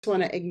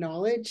want to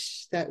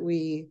acknowledge that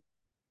we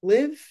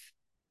live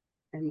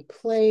and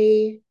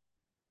play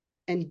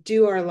and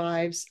do our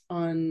lives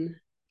on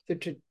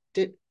the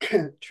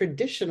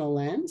traditional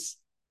lands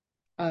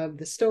of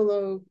the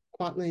Stolo,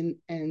 Kwantlen,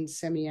 and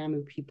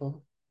Semiahmoo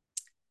people.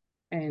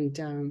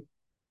 And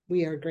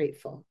we are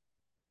grateful.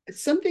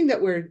 It's something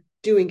that we're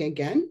doing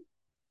again,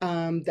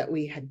 that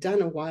we had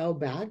done a while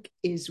back,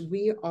 is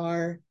we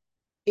are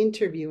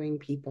interviewing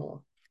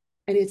people.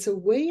 And it's a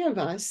way of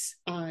us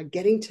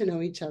getting to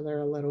know each other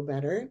a little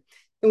better.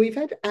 And we've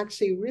had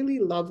actually really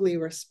lovely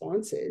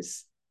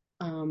responses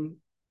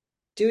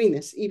doing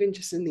this, even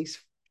just in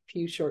these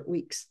few short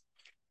weeks.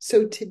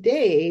 So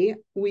today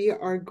we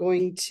are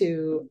going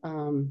to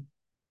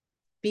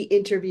be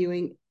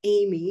interviewing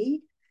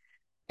Amy,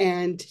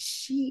 and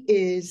she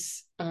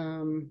is,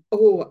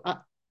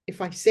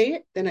 if I say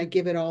it, then I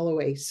give it all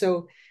away.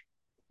 So,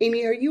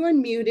 Amy, are you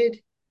unmuted?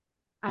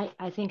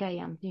 I think I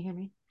am. Do you hear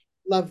me?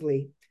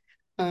 Lovely.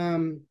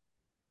 Um,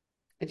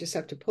 I just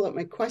have to pull up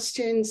my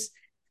questions.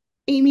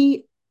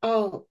 Amy,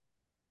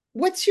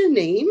 what's your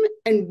name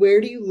and where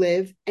do you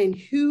live and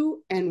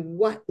who and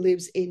what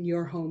lives in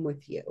your home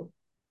with you?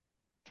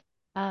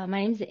 My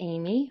name's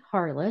Amy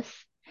Harless.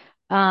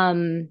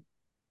 Um,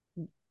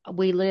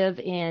 we live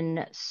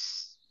in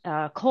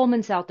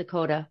Coleman, South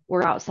Dakota.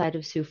 We're outside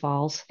of Sioux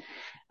Falls,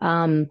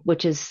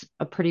 which is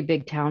a pretty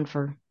big town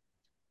for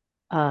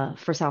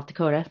South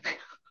Dakota.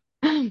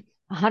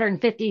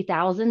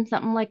 150,000,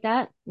 something like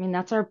that. I mean,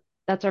 that's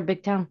our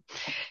big town.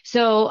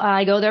 So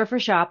I go there for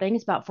shopping.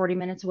 It's about 40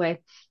 minutes away.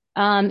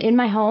 In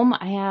my home,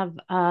 I have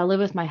live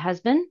with my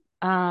husband.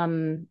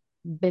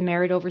 Been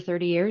married over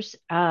 30 years.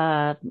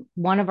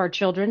 One of our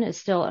children is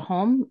still at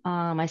home.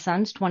 My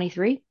son's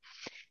 23,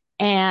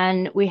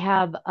 and we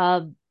have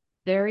a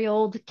very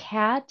old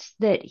cat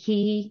that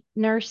he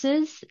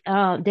nurses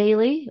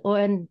daily.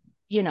 And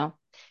you know,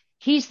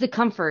 he's the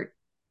comfort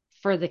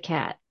for the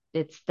cat.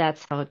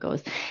 That's how it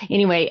goes.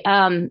 Anyway,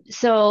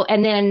 so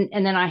and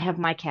then I have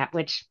my cat,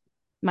 which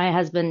my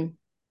husband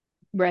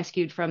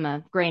rescued from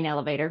a grain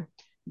elevator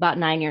about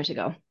 9 years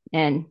ago.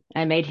 And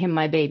I made him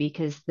my baby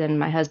because then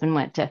my husband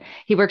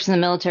he works in the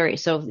military.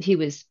 So he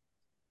was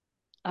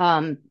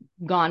um,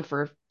 gone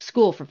for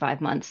school for 5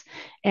 months.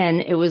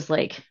 And it was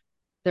like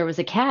there was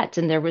a cat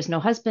and there was no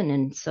husband.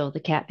 And so the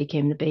cat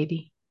became the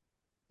baby.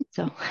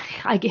 So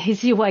I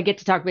guess you I get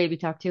to talk baby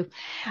talk too.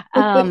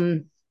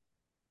 Um,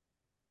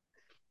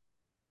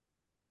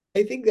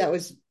 I think that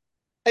was,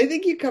 I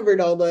think you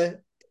covered all the,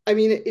 I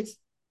mean,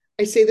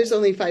 I say there's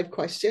only five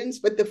questions,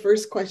 but the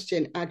first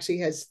question actually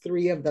has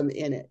three of them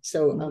in it.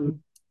 So, mhm.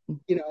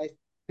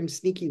 I'm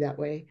sneaky that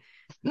way.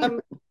 Um,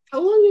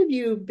 how long have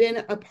you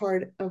been a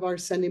part of our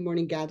Sunday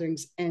morning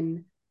gatherings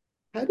and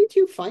how did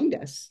you find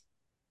us?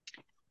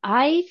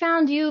 I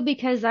found you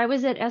because I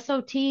was at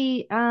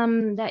SOT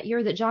that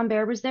year that John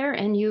Bear was there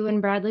and you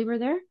and Bradley were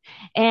there.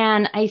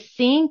 And I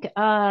think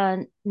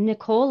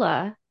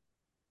Nicola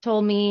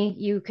told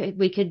me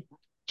we could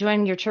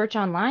join your church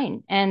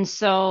online. And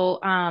so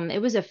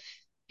it was a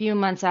few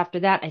months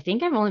after that. I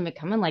think I've only been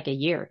coming like a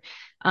year.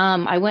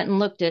 I went and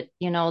looked at,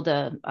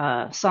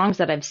 the songs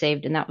that I've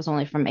saved, and that was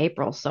only from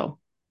April. So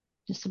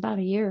just about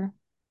a year.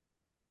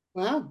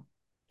 Wow,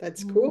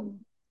 that's cool.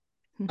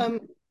 Mm. Um,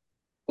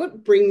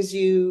 what brings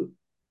you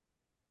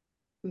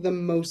the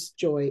most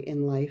joy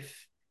in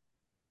life?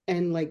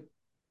 And like,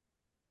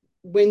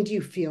 when do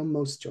you feel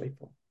most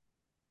joyful?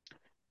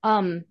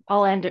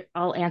 I'll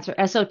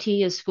answer. SOT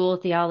is School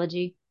of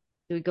Theology.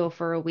 We go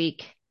for a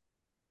week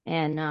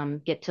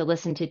and get to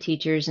listen to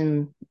teachers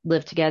and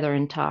live together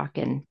and talk,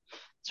 and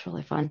it's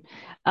really fun.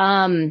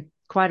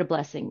 Quite a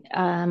blessing.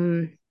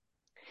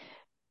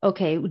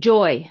 Okay,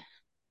 joy.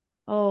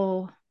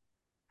 Oh,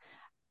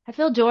 I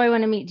feel joy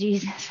when I meet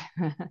Jesus.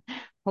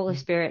 Holy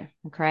Spirit,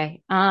 I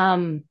cry.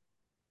 There's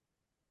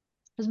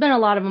been a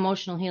lot of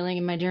emotional healing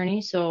in my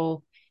journey,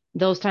 so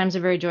those times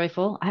are very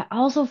joyful. I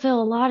also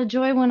feel a lot of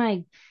joy when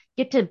I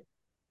get to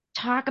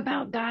talk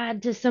about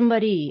God to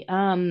somebody.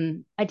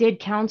 I did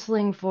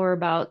counseling for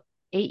about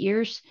 8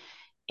 years,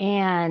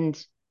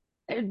 and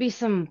there'd be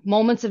some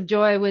moments of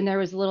joy when there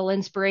was a little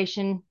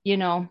inspiration,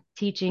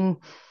 teaching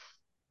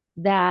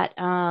that.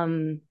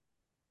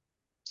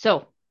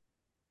 So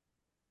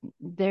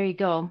there you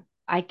go.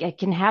 I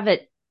can have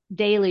it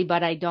daily,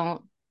 but I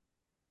don't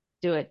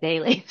do it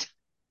daily.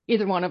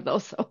 Either one of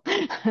those. So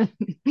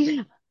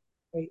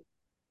Right.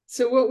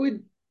 So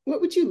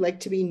what would you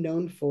like to be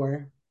known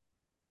for?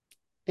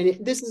 And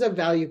this is a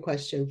value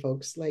question,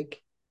 folks.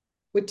 Like,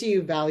 what do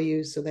you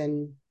value? So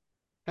then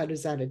how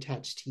does that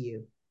attach to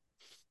you?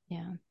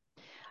 yeah.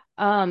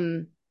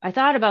 I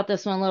thought about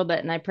this one a little bit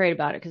and I prayed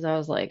about it because I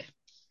was like,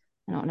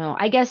 I don't know.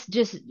 I guess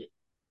just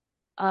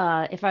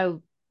if I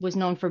was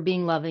known for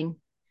being loving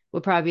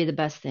would probably be the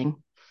best thing.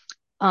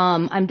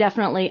 I'm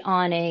definitely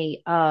on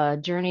a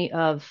journey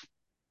of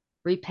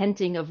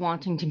repenting of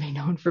wanting to be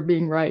known for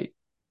being right.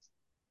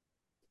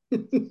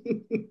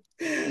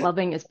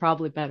 Loving is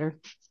probably better.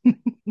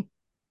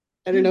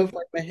 I don't know if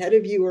I'm ahead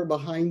of you or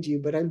behind you,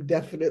 but I'm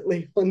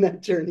definitely on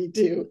that journey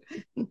too.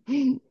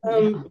 Yeah.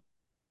 Um,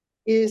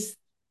 Is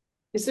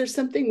is there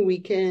something we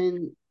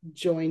can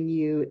join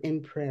you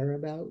in prayer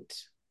about?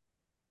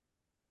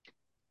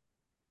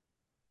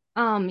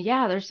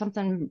 Yeah, there's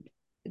something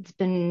it's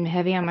been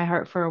heavy on my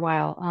heart for a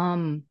while.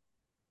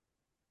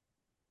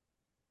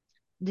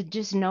 To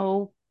just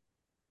know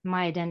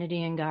my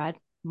identity in God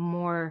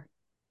more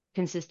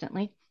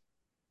consistently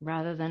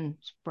rather than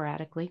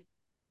sporadically.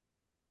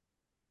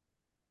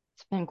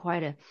 It's been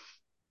quite a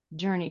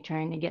journey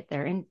trying to get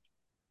there. And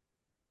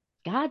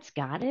God's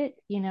got it,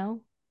 Yeah.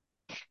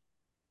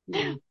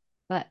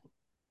 but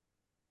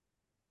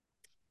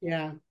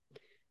Yeah.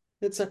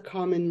 That's a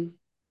common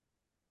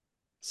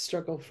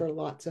struggle for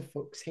lots of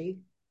folks, hey?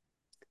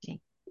 okay.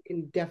 We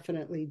can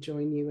definitely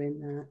join you in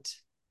that.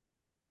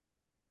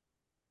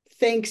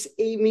 Thanks,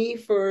 Amy,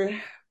 for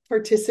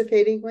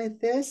participating with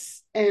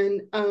this.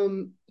 And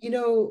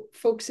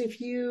folks,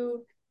 if you're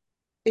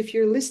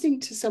listening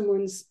to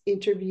someone's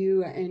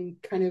interview and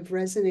kind of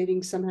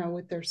resonating somehow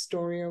with their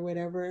story or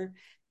whatever,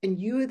 and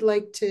you would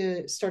like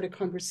to start a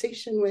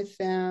conversation with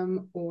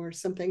them or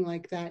something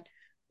like that,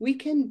 we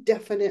can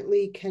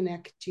definitely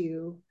connect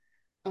you,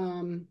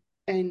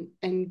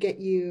 and get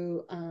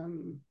you,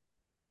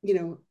 you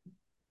know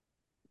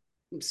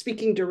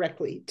speaking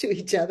directly to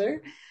each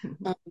other,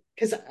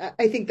 because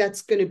I think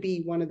that's going to be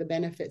one of the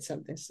benefits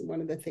of this,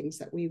 one of the things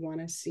that we want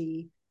to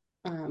see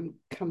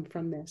come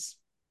from this.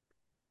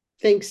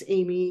 Thanks,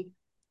 Amy.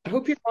 I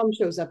hope your mom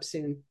shows up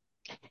soon.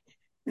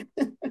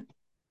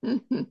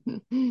 And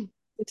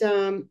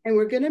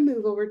we're going to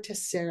move over to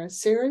Sarah.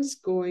 Sarah's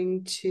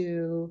going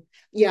to,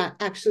 yeah,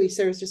 actually,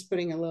 Sarah's just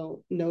putting a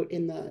little note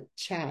in the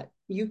chat.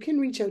 You can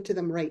reach out to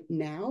them right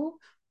now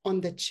on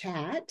the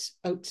chat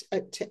out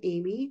to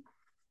Amy,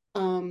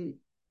 um,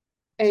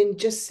 and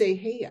just say,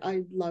 hey,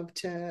 I'd love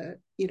to,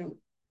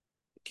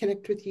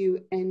 connect with you,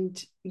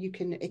 and you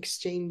can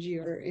exchange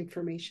your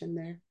information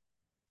there.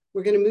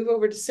 We're going to move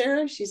over to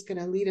Sarah. She's going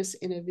to lead us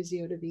in a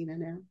Visio Divina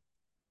now.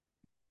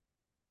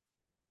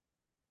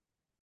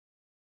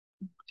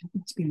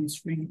 It's been the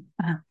screen.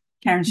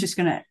 Karen's just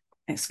going to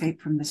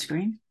escape from the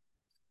screen.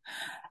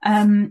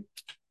 I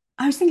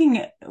was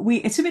thinking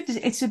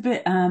it's a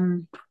bit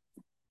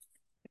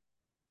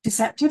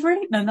deceptive,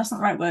 really. No, that's not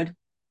the right word.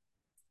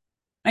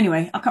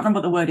 Anyway, I can't remember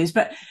what the word is,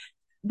 but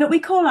that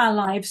we call our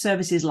live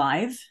services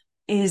live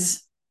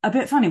is a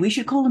bit funny. We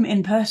should call them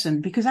in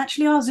person, because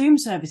actually our Zoom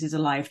services are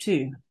live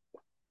too.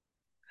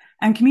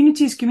 And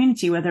community is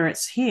community, whether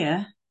it's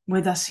here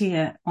with us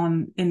here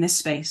in this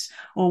space,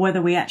 or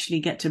whether we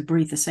actually get to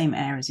breathe the same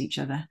air as each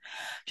other.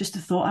 Just a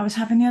thought I was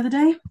having the other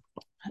day.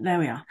 There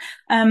we are.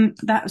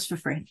 That was for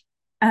free.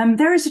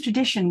 There is a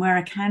tradition where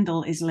a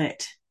candle is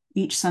lit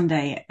each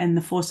Sunday in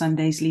the 4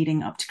 Sundays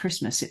leading up to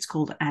Christmas. It's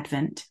called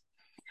Advent.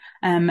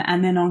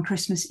 And then on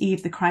Christmas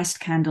Eve, the Christ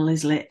candle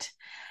is lit.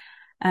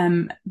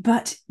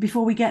 But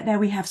before we get there,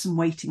 we have some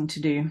waiting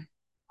to do.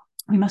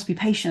 We must be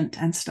patient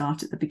and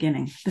start at the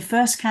beginning. The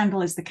first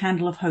candle is the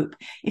candle of hope.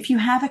 If you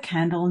have a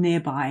candle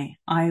nearby,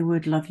 I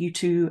would love you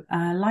to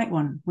light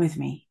one with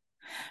me.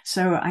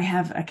 So I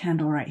have a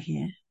candle right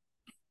here,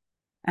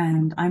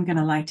 and I'm going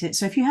to light it.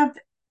 So if you have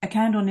a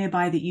candle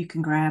nearby that you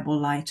can grab or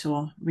light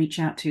or reach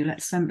out to,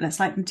 let's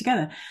light them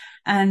together.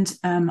 And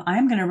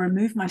I'm going to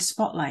remove my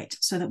spotlight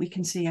so that we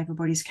can see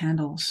everybody's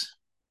candles.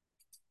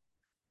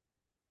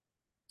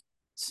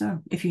 So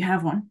if you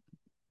have one,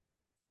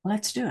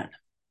 let's do it.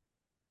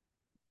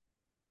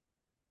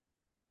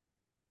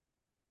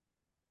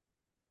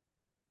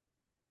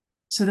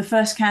 So the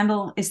first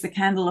candle is the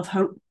candle of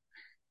hope.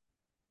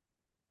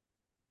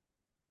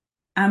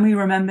 And we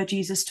remember,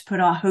 Jesus, to put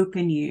our hope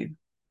in you,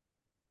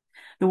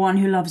 the one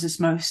who loves us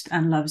most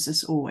and loves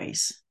us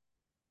always.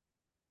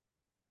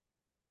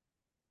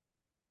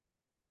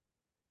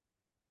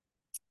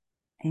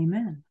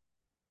 Amen.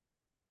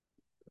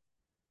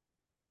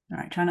 All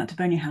right, try not to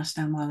burn your house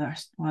down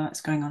while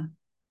that's going on.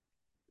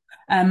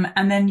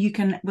 And then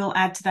we'll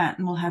add to that,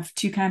 and we'll have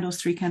 2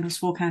 candles, 3 candles,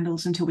 4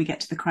 candles until we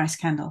get to the Christ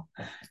candle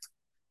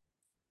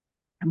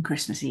on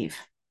Christmas Eve.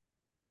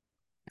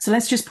 So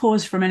let's just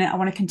pause for a minute. I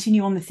want to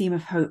continue on the theme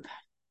of hope.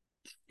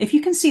 If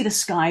you can see the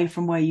sky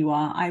from where you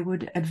are, I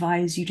would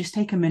advise you just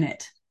take a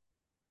minute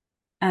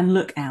and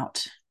look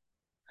out.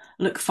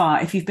 Look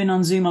far. If you've been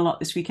on Zoom a lot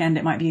this weekend,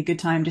 it might be a good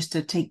time just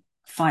to take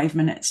 5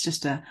 minutes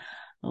just to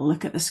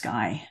look at the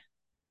sky.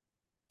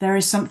 There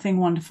is something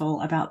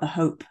wonderful about the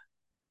hope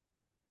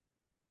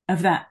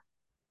of that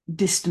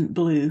distant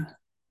blue.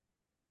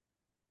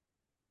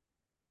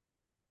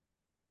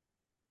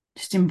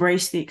 Just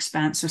embrace the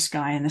expanse of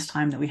sky in this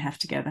time that we have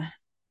together.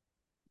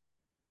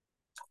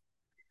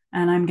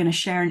 And I'm going to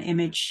share an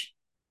image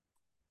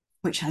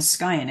which has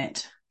sky in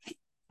it,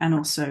 and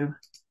also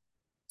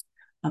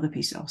other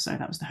pieces. Oh, sorry,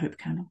 that was the hope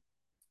candle.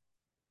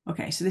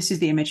 Okay, so this is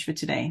the image for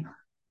today.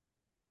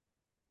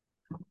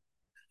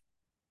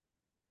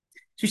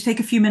 So just take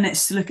a few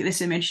minutes to look at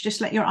this image.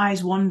 Just let your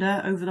eyes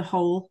wander over the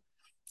whole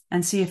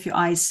and see if your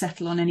eyes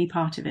settle on any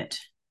part of it.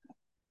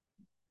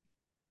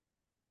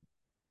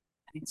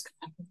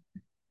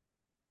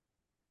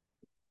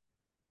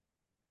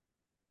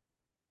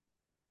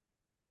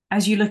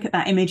 as you look at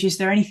that image, is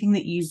there anything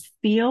that you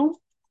feel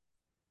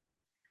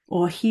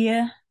or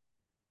hear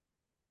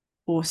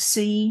or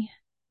see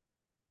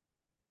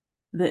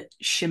that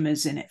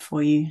shimmers in it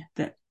for you,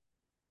 that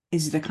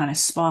is the kind of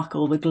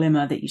sparkle, the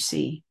glimmer that you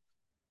see?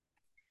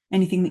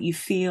 Anything that you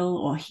feel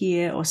or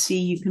hear or see,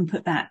 you can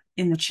put that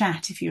in the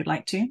chat if you would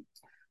like to.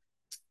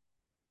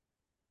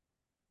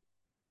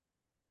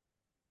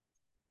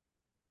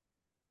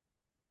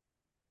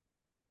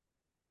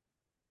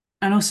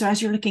 And also,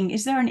 as you're looking,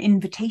 is there an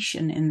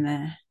invitation in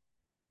there?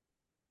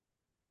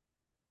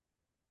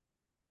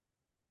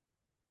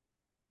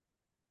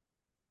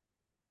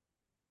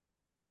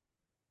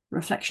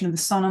 Reflection of the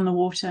sun on the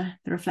water,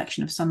 the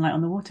reflection of sunlight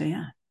on the water,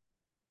 yeah.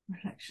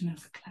 Reflection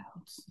of the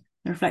clouds.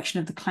 The reflection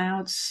of the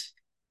clouds.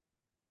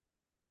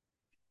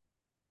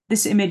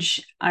 This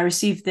image, I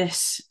received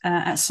this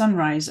at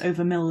sunrise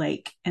over Mill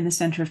Lake in the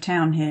center of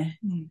town here.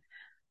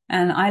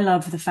 And I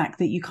love the fact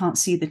that you can't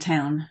see the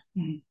town,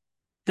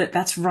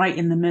 that's right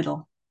in the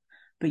middle,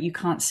 but you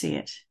can't see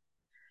it.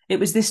 It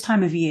was this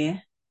time of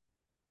year.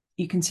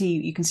 You can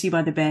see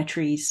by the bare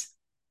trees.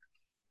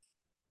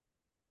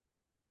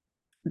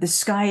 The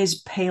sky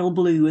is pale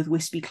blue with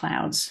wispy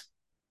clouds,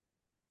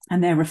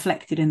 and they're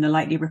reflected in the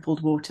lightly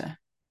rippled water.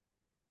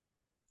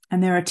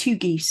 And there are two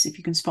geese, if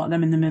you can spot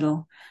them in the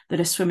middle, that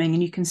are swimming,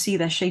 and you can see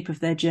their shape of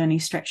their journey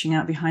stretching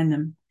out behind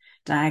them,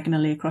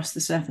 diagonally across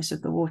the surface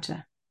of the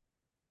water.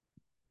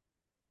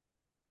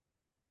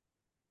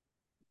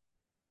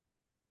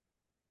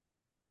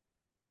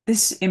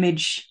 This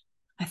image,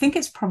 I think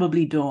it's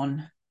probably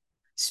dawn,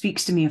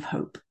 speaks to me of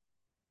hope.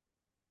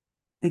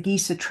 The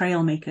geese are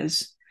trail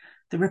makers.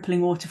 The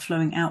rippling water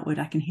flowing outward,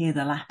 I can hear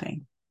the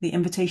lapping. The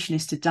invitation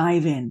is to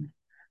dive in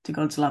to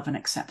God's love and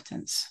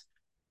acceptance.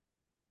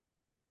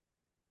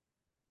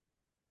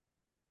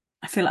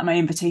 I feel like my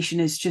invitation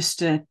is just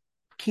to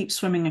keep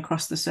swimming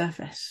across the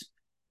surface.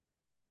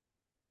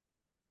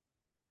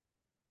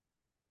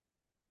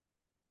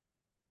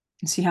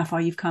 And see how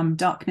far you've come.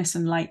 Darkness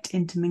and light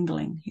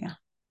intermingling here.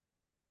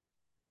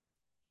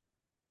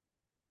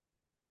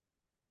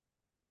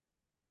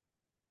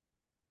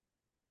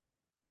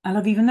 I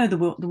love, even though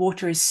the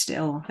water is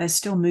still, there's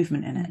still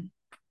movement in it.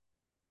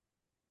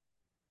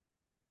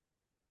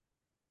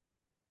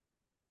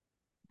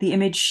 The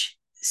image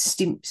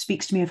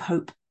speaks to me of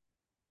hope.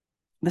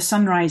 The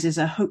sunrise is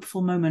a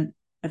hopeful moment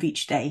of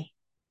each day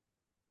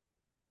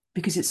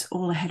because it's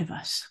all ahead of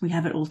us. We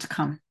have it all to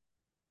come.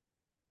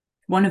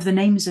 One of the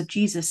names of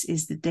Jesus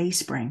is the day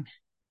spring,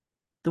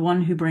 the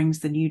one who brings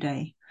the new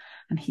day,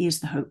 and he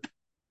is the hope.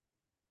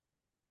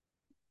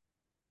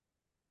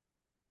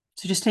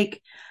 So just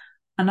take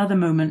another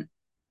moment,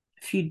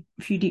 a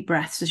few deep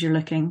breaths as you're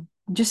looking,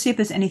 and just see if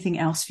there's anything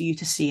else for you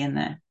to see in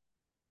there.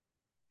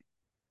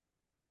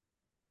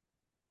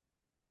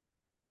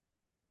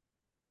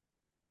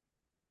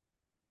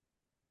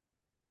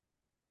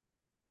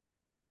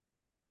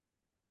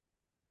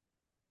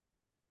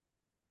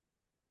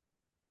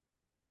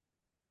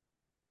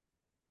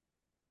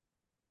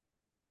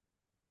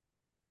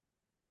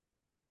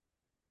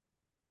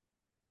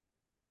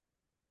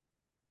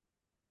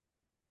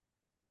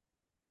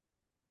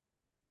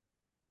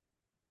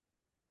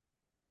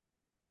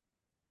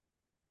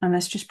 And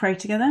let's just pray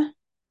together.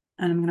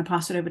 And I'm going to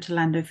pass it over to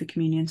Lando for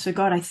communion. So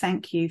God, I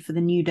thank you for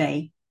the new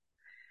day.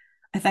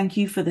 I thank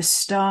you for the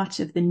start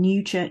of the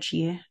new church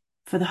year,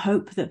 for the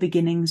hope that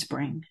beginnings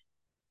bring.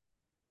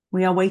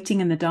 We are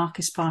waiting in the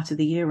darkest part of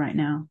the year right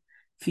now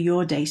for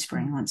your day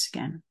spring once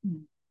again.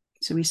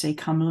 So we say,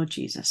 come, Lord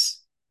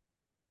Jesus.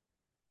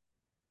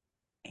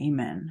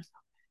 Amen.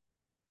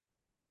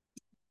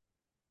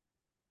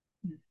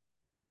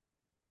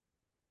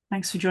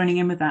 Thanks for joining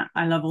in with that.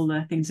 I love all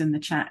the things in the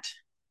chat.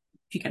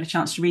 If you get a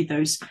chance to read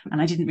those, and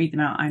I didn't read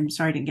them out, I'm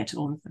sorry I didn't get to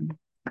all of them.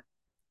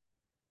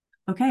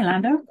 Okay,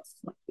 Lando,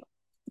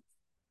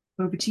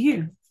 over to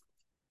you.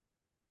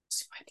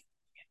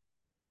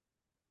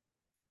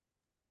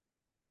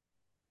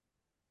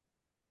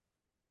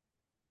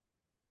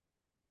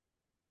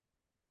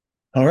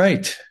 All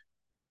right.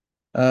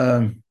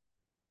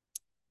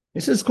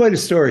 This is quite a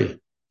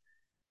story.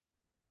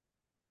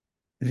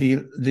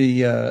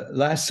 The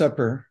Last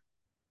Supper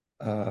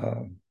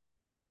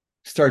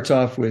starts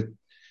off with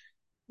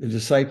the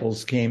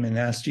disciples came and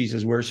asked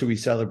Jesus, where should we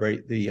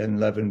celebrate the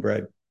unleavened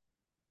bread?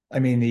 I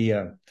mean,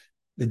 the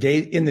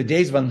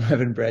days of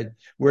unleavened bread,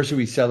 where should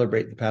we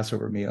celebrate the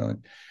Passover meal?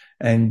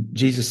 And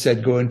Jesus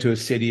said, go into a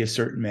city, a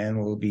certain man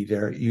will be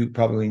there. You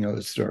probably know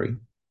the story.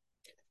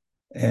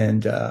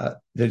 And the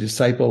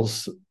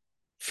disciples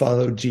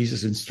followed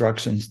Jesus'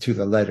 instructions to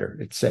the letter.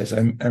 It says,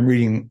 I'm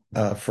reading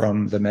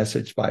from the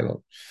Message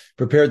Bible.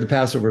 Prepared the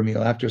Passover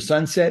meal. After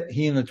sunset,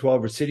 he and the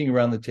 12 were sitting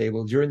around the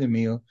table. During the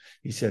meal,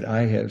 he said,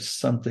 I have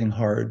something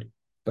hard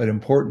but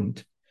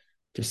important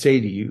to say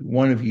to you.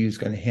 One of you is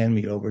going to hand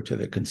me over to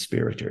the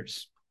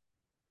conspirators.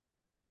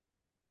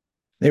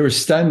 They were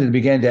stunned and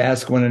began to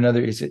ask one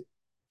another, it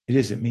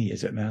isn't me,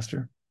 is it,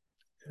 Master?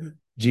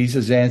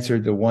 Jesus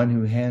answered, the one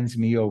who hands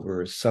me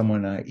over is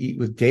someone I eat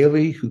with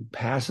daily, who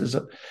passes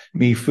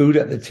me food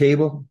at the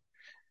table.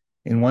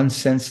 In one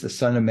sense, the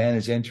Son of Man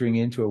is entering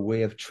into a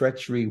way of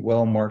treachery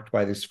well marked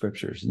by the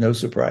scriptures. No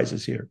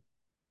surprises here.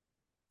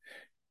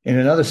 In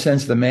another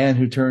sense, the man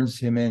who turns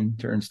him in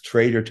turns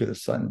traitor to the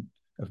Son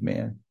of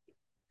Man.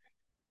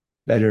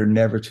 Better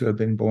never to have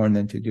been born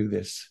than to do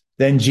this.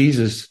 Then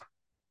Judas,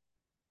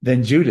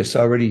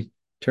 already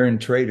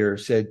turned traitor,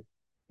 said,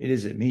 "It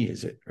isn't me,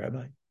 is it,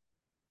 Rabbi?"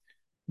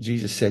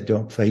 Jesus said,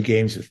 "Don't play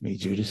games with me,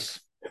 Judas."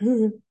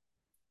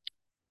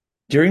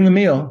 During the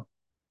meal,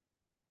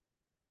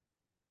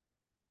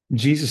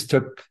 Jesus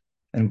took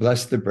and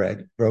blessed the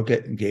bread, broke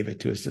it, and gave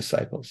it to his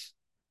disciples.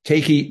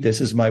 "Take, eat,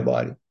 this is my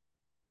body."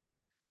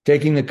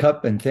 Taking the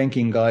cup and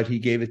thanking God, he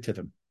gave it to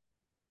them.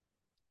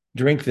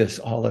 "Drink this,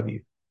 all of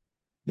you.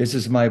 This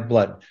is my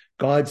blood,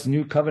 God's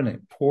new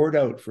covenant, poured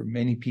out for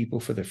many people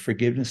for the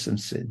forgiveness of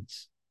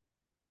sins.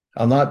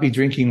 I'll not be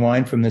drinking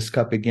wine from this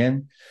cup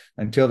again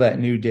until that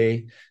new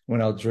day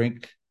when I'll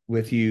drink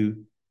with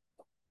you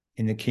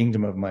in the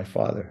kingdom of my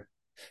Father."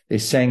 They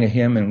sang a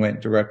hymn and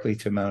went directly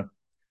to Mount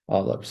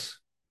Olives.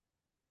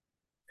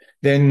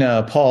 Then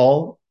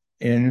Paul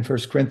in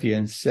 1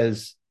 Corinthians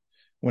says,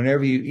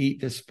 "Whenever you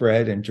eat this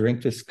bread and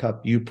drink this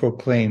cup, you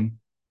proclaim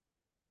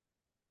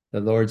the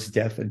Lord's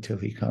death until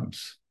he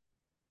comes."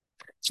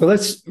 So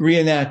let's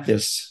reenact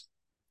this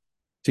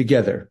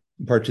together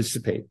and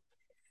participate.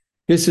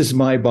 This is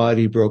my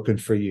body broken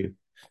for you.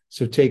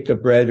 So take a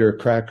bread or a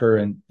cracker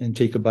and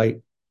take a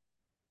bite.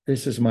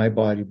 This is my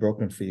body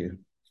broken for you.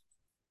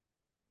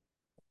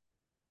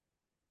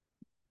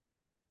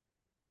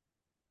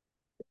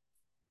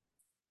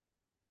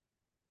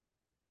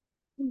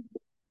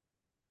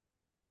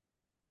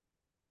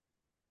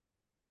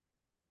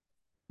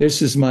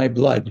 This is my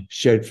blood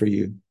shed for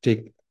you.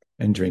 Take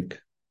and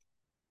drink.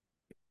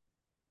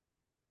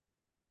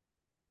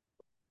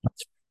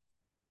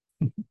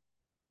 A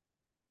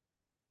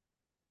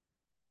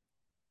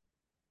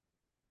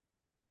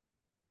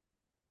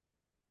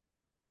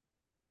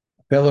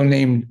fellow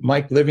named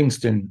Mike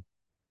Livingston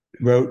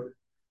wrote,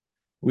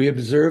 "We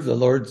observe the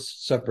Lord's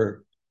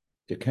Supper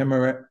to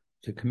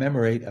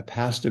commemorate a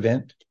past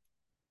event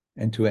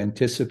and to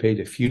anticipate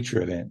a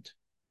future event,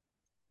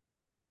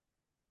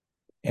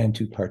 and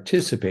to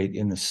participate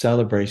in the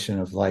celebration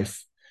of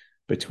life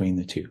between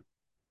the two."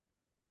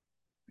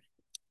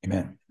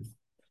 Amen.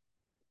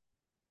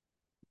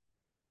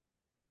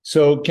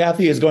 So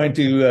Kathy is going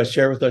to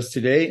share with us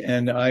today,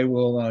 and I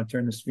will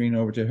turn the screen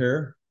over to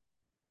her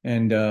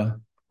and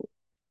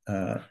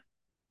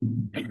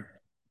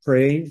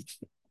pray.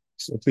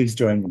 So please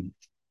join me.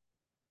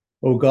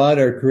 Oh God,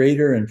 our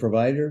creator and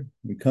provider,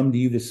 we come to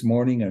you this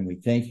morning and we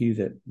thank you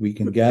that we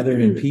can gather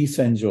in peace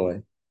and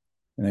joy.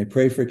 And I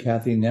pray for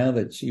Kathy now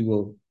that she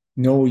will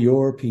know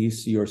your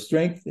peace, your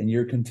strength, and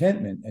your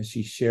contentment as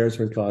she shares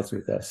her thoughts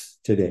with us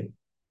today.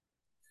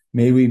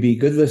 May we be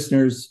good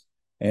listeners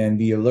and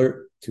be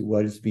alert to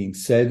what is being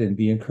said and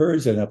be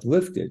encouraged and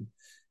uplifted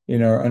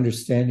in our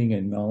understanding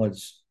and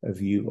knowledge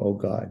of you, O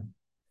God.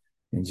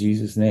 In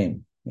Jesus'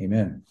 name,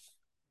 amen.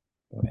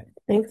 Go ahead.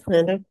 Thanks,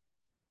 Linda.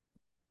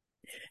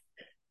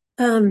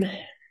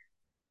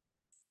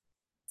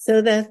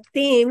 So the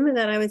theme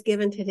that I was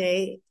given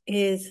today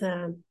is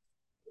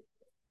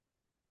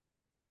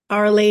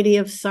Our Lady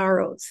of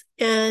Sorrows.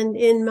 And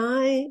in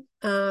my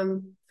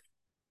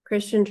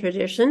Christian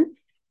tradition,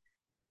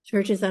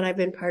 churches that I've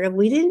been part of,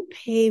 we didn't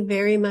pay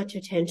very much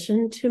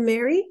attention to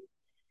Mary.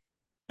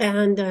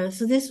 And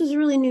so this was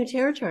really new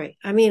territory.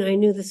 I mean, I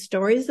knew the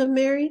stories of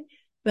Mary,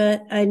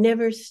 but I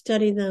never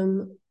studied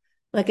them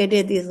like I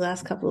did these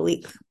last couple of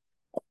weeks.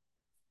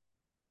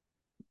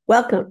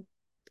 Welcome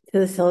to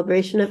the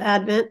celebration of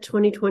Advent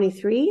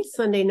 2023,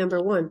 Sunday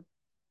number 1.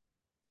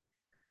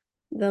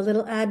 The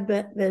little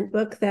Advent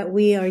book that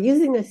we are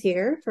using this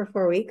year for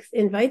 4 weeks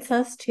invites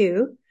us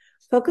to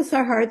focus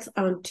our hearts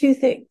on 2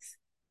 things.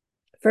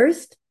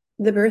 First,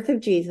 the birth of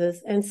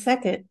Jesus, and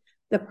second,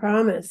 the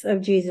promise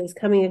of Jesus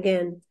coming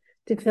again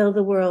to fill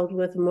the world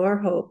with more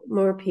hope,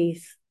 more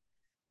peace,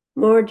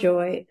 more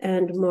joy,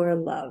 and more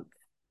love.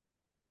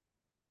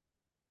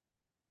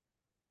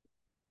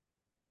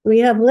 We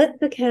have lit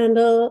the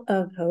candle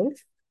of hope,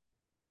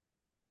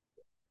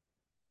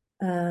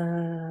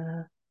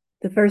 the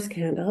first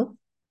candle,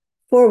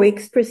 4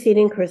 weeks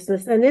preceding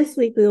Christmas. And this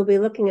week we will be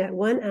looking at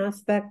one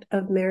aspect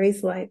of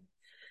Mary's life,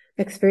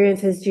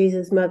 experience as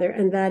Jesus' mother,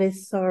 and that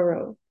is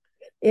sorrow.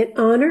 In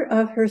honor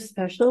of her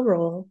special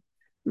role,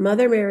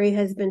 Mother Mary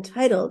has been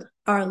titled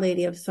Our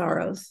Lady of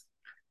Sorrows.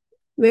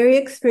 Mary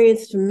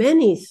experienced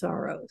many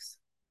sorrows.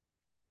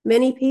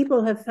 Many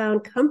people have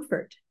found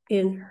comfort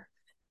in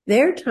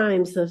their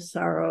times of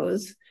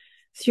sorrows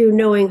through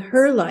knowing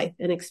her life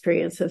and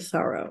experience of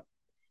sorrow.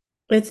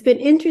 It's been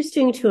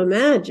interesting to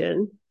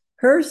imagine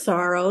her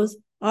sorrows,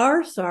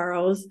 our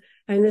sorrows,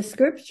 and the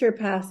scripture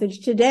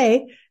passage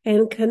today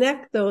and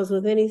connect those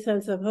with any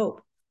sense of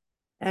hope,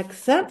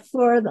 except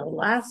for the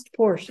last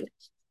portion.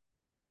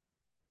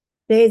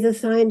 Today's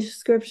assigned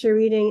scripture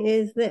reading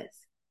is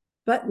this: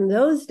 "But in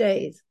those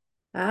days,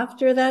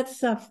 after that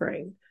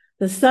suffering,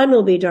 the sun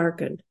will be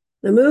darkened,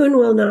 The moon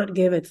will not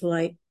give its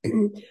light,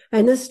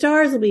 and the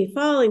stars will be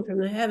falling from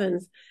the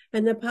heavens,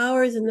 and the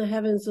powers in the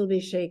heavens will be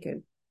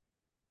shaken.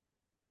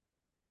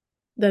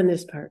 Then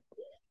this part.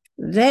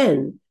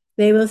 Then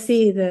they will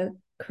see the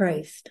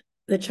Christ,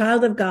 the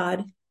child of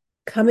God,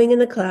 coming in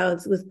the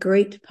clouds with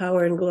great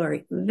power and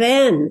glory.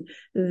 Then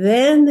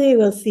they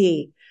will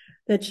see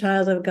the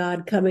child of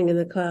God coming in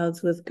the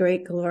clouds with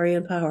great glory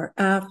and power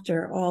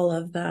after all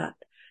of that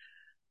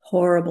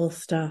horrible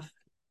stuff.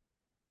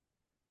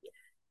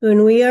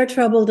 When we are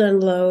troubled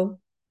and low,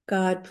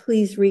 God,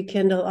 please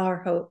rekindle our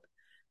hope.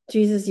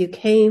 Jesus, you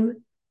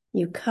came,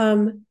 you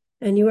come,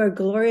 and you are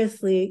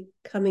gloriously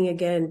coming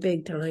again,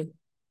 big time.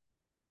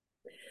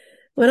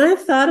 When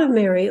I've thought of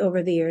Mary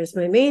over the years,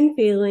 my main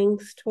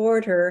feelings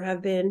toward her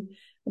have been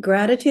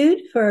gratitude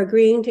for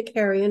agreeing to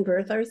carry and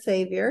birth our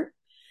Savior,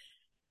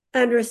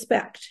 and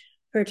respect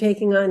for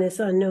taking on this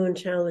unknown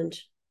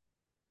challenge.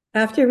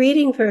 After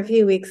reading for a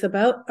few weeks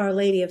about Our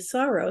Lady of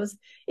Sorrows,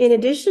 in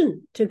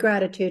addition to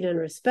gratitude and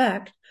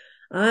respect,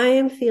 I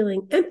am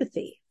feeling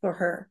empathy for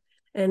her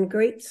and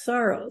great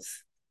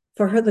sorrows,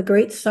 for her, the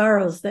great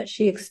sorrows that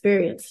she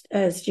experienced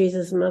as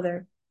Jesus'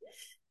 mother.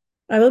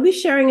 I will be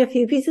sharing a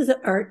few pieces of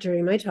art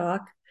during my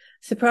talk.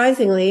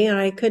 Surprisingly,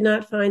 I could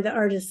not find the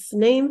artist's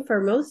name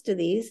for most of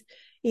these,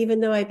 even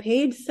though I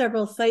paid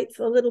several sites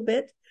a little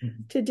bit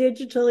to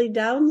digitally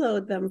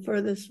download them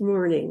for this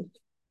morning.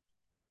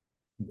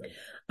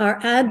 Our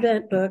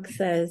Advent book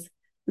says,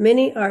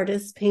 many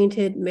artists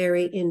painted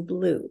Mary in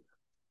blue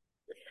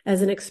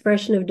as an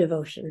expression of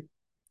devotion.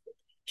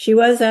 She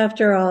was,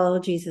 after all,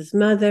 Jesus'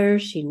 mother.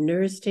 She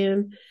nursed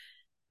him.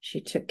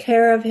 She took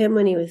care of him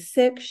when he was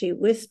sick. She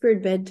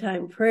whispered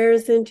bedtime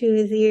prayers into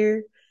his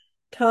ear,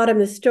 taught him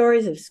the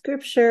stories of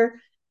Scripture,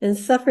 and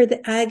suffered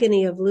the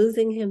agony of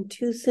losing him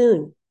too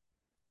soon.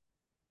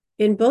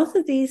 In both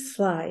of these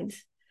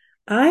slides,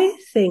 I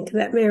think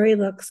that Mary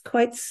looks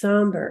quite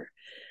somber,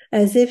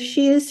 as if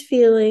she is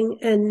feeling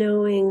and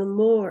knowing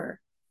more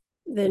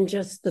than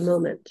just the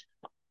moment.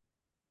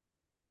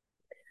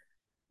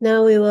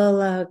 Now we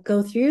will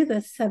go through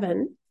the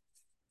 7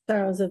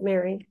 sorrows of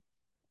Mary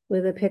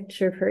with a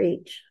picture for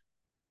each.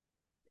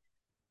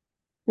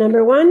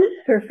 Number 1,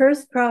 her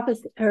first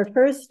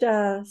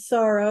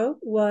sorrow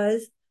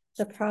was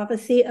the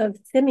prophecy of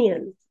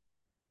Simeon.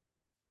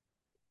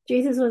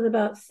 Jesus was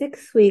about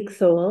 6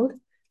 weeks old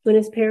when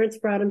his parents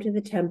brought him to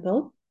the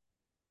temple.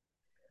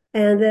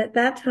 And at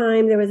that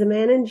time, there was a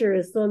man in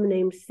Jerusalem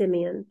named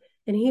Simeon,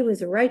 and he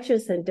was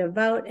righteous and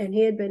devout, and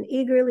he had been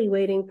eagerly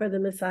waiting for the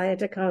Messiah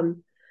to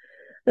come.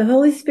 The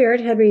Holy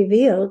Spirit had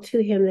revealed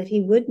to him that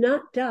he would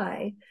not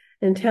die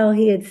until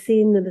he had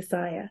seen the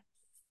Messiah.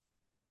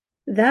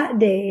 That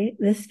day,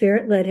 the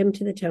Spirit led him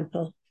to the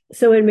temple.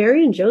 So when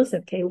Mary and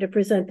Joseph came to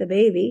present the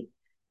baby,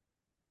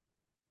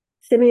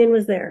 Simeon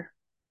was there.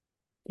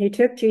 He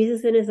took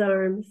Jesus in his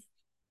arms,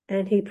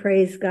 and he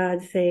praised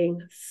God,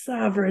 saying,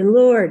 "Sovereign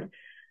Lord,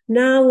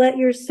 now let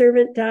your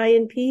servant die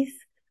in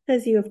peace,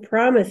 as you have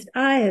promised.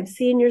 I have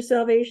seen your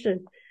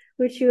salvation,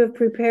 which you have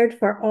prepared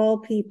for all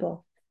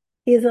people.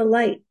 He is a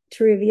light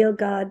to reveal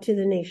God to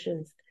the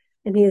nations,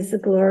 and he is the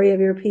glory of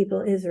your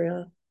people,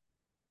 Israel."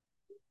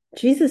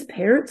 Jesus'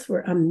 parents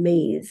were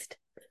amazed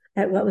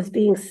at what was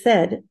being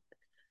said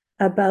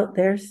about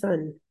their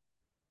son.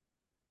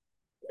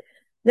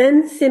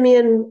 Then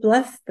Simeon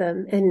blessed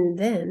them, and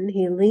then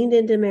he leaned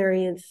into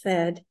Mary and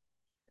said,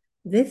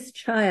 "This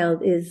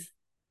child is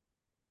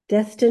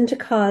destined to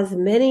cause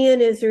many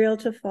in Israel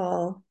to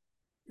fall,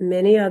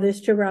 many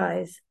others to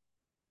rise.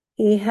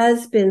 He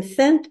has been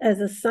sent as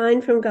a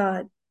sign from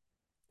God,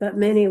 but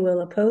many will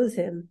oppose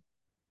him.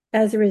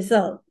 As a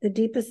result, the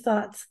deepest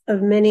thoughts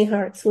of many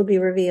hearts will be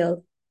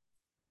revealed,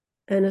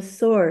 and a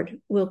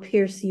sword will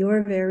pierce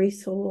your very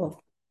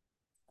soul."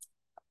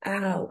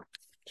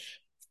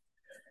 Ouch.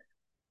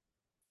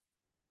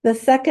 The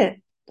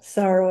second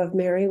sorrow of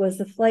Mary was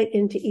the flight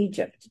into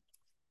Egypt.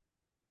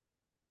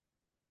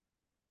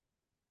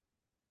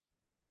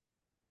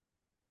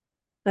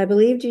 I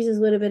believe Jesus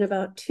would have been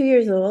about 2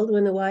 years old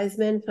when the wise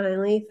men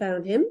finally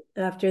found him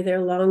after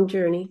their long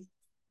journey.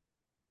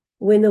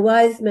 When the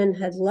wise men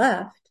had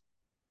left,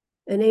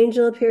 an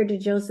angel appeared to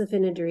Joseph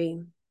in a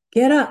dream.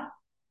 "Get up,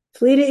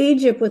 flee to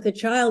Egypt with the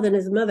child and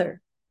his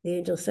mother," the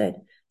angel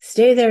said.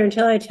 "Stay there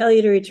until I tell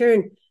you to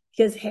return,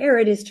 because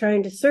Herod is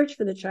trying to search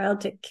for the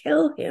child to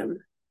kill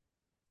him."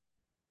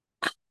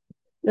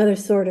 Another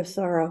sword of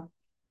sorrow.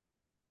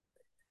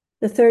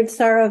 The third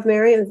sorrow of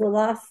Mary was the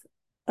loss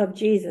of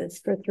Jesus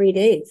for 3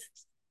 days.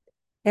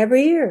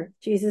 Every year,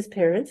 Jesus'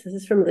 parents, this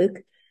is from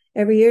Luke,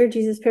 every year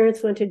Jesus'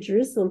 parents went to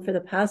Jerusalem for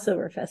the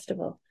Passover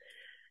festival.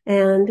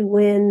 And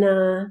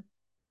when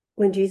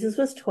Jesus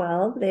was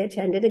 12, they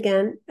attended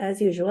again as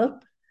usual.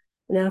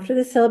 And after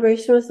the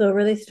celebration was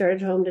over, they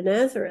started home to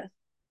Nazareth.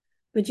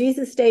 But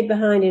Jesus stayed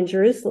behind in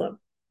Jerusalem.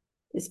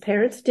 His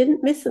parents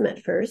didn't miss him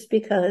at first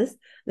because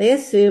they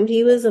assumed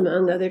he was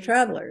among other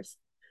travelers,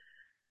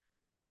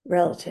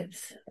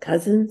 relatives,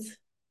 cousins.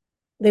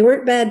 They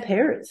weren't bad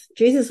parents.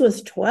 Jesus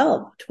was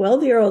 12.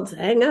 12-year-olds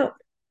hang out.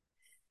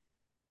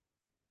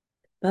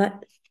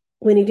 But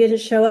when he didn't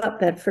show up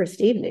that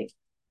first evening,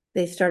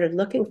 they started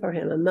looking for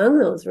him among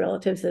those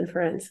relatives and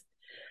friends.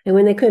 And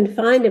when they couldn't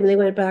find him, they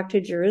went back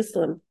to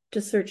Jerusalem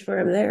to search for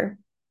him there.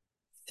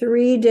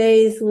 3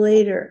 days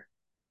later,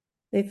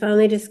 they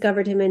finally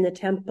discovered him in the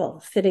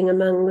temple, sitting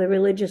among the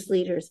religious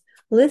leaders,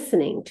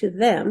 listening to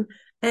them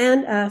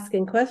and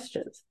asking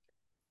questions.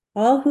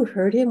 All who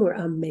heard him were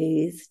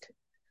amazed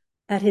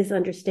at his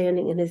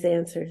understanding and his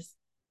answers.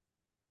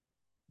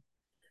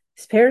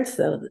 His parents,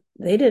 though,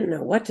 they didn't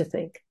know what to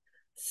think.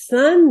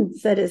 "Son,"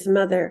 said his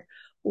mother,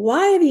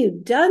 "why have you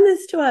done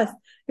this to us?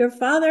 Your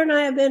father and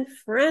I have been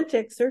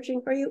frantic,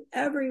 searching for you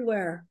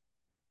everywhere."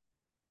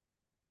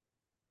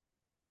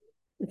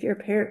 If you're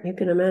a parent, you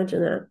can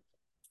imagine that.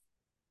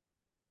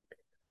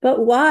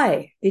 "But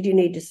why did you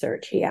need to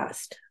search?" he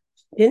asked.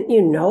 "Didn't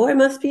you know I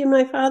must be in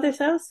my father's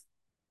house?"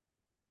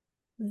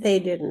 They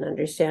didn't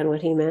understand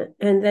what he meant.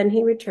 And then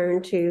he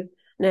returned to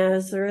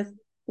Nazareth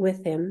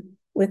with them,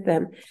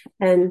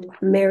 and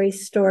Mary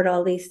stored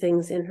all these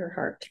things in her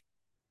heart.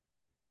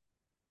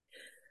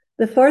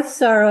 The fourth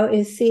sorrow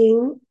is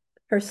seeing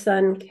her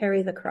son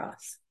carry the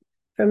cross,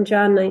 from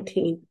John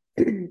 19.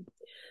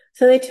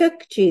 So they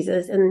took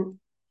Jesus, and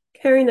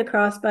carrying the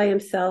cross by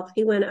himself,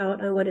 he went out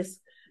on what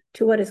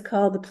is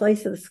called the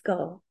place of the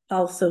skull,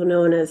 also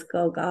known as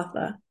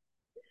Golgotha.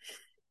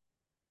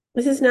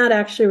 This is not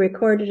actually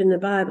recorded in the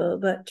Bible,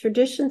 but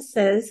tradition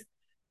says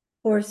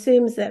or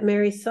assumes that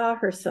Mary saw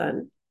her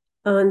son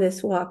on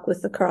this walk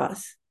with the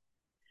cross.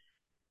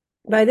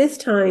 By this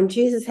time,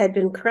 Jesus had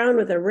been crowned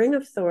with a ring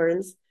of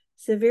thorns,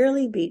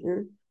 severely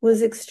beaten,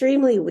 was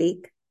extremely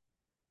weak.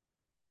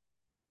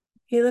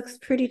 He looks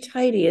pretty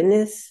tidy in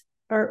this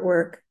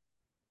artwork,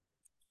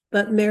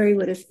 but Mary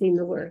would have seen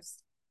the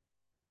worst.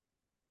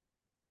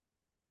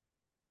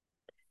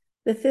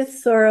 The fifth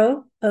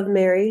sorrow of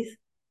Mary's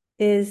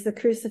is the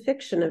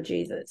crucifixion of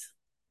Jesus,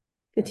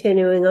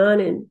 continuing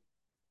on in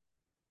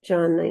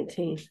John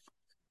 19.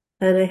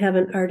 And I have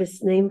an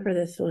artist's name for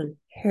this one,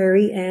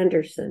 Harry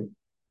Anderson.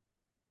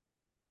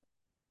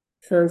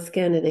 Sounds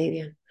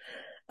Scandinavian.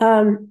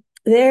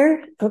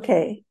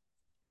 Okay.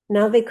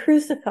 Now they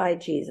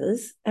crucified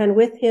Jesus, and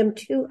with him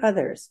 2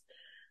 others,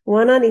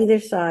 one on either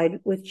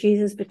side, with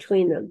Jesus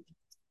between them.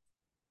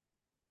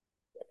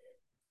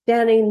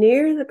 Standing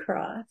near the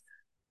cross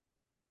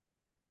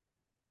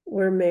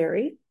were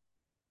Mary,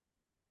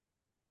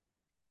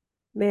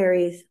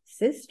 Mary's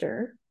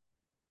sister,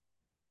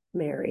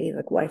 Mary,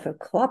 the wife of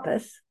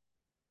Clopas,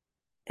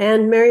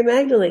 and Mary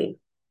Magdalene.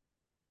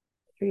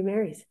 3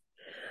 Marys.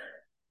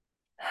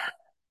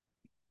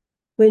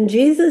 When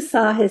Jesus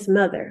saw his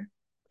mother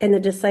and the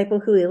disciple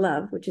who he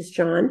loved, which is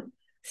John,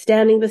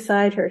 standing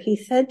beside her, he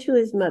said to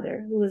his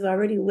mother, who was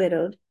already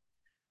widowed,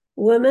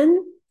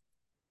 "Woman,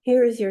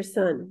 here is your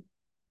son."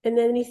 And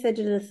then he said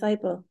to the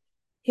disciple,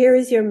 "Here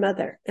is your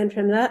mother." And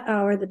from that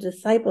hour, the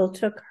disciple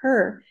took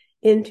her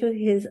into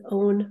his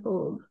own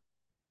home.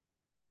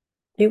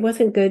 It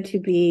wasn't good to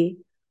be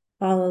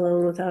all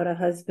alone without a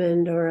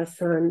husband or a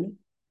son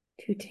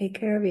to take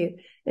care of you.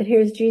 And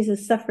here's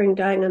Jesus suffering,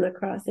 dying on the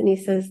cross, and he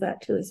says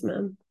that to his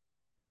mom.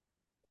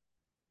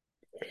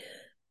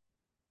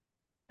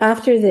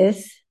 After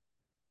this,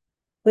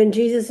 when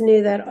Jesus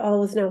knew that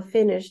all was now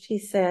finished, he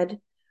said,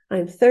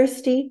 "I'm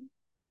thirsty."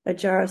 A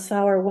jar of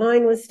sour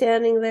wine was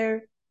standing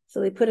there,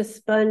 so he put a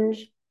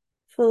sponge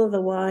full of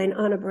the wine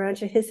on a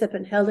branch of hyssop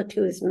and held it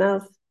to his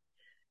mouth.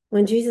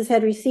 When Jesus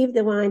had received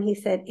the wine, he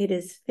said, "It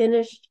is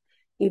finished."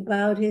 He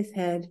bowed his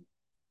head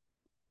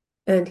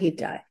and he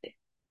died.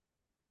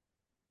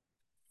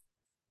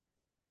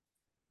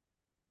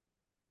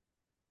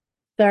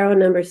 Sorrow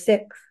number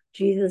 6,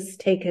 Jesus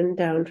taken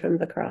down from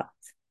the cross.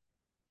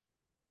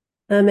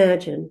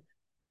 Imagine.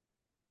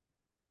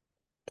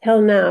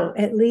 Till now,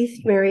 at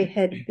least Mary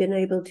had been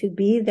able to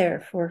be there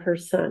for her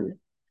son.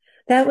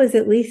 That was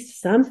at least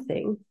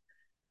something,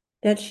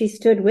 that she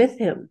stood with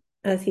him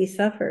as he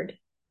suffered.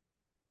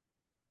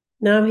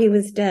 Now he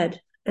was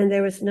dead, and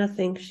there was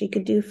nothing she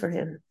could do for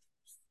him.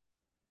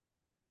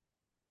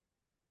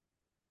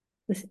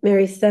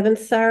 Mary's 7th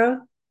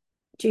sorrow,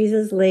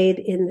 Jesus laid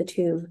in the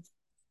tomb.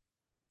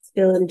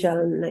 Still in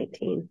John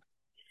 19.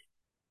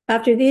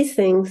 After these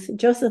things,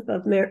 Joseph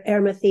of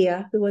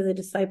Arimathea, who was a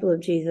disciple of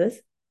Jesus,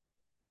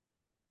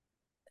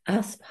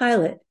 asked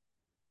Pilate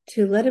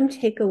to let him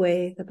take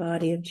away the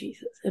body of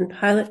Jesus. And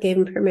Pilate gave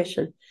him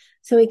permission.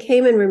 So he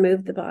came and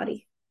removed the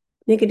body.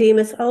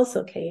 Nicodemus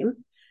also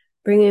came,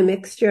 bringing a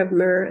mixture of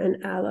myrrh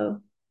and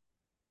aloe.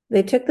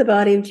 They took the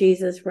body of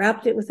Jesus,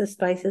 wrapped it with the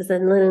spices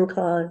and linen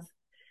cloths.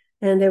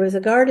 And there was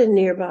a garden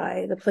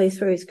nearby, the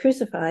place where he was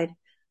crucified.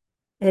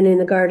 And in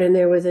the garden,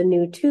 there was a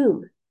new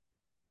tomb,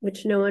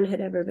 which no one had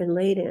ever been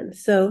laid in.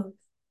 So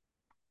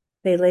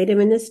they laid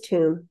him in this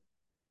tomb,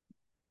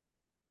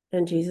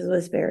 and Jesus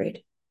was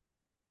buried.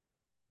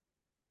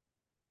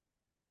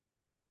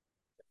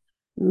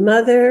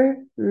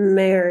 Mother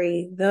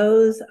Mary,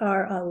 those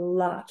are a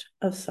lot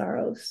of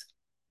sorrows.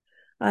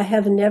 I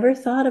have never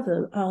thought of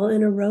them all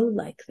in a row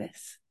like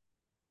this.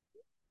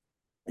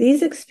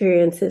 These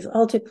experiences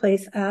all took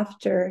place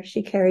after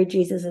she carried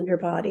Jesus in her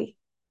body.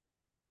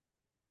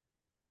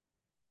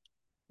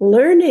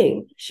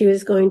 learning she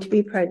was going to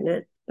be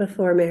pregnant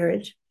before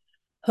marriage,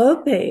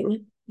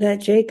 hoping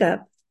that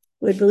Jacob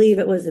would believe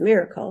it was a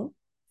miracle,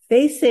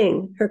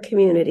 facing her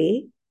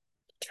community,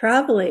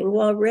 traveling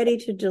while ready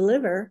to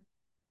deliver.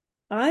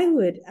 I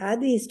would add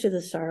these to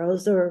the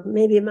sorrows, or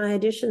maybe my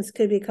additions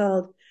could be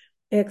called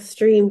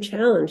extreme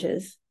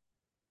challenges.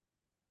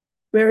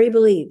 Mary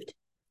believed,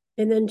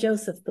 and then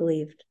Joseph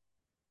believed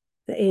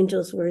the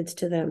angel's words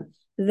to them.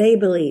 They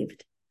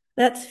believed.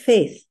 That's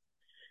faith.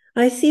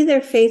 I see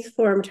their faith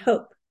formed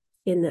hope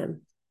in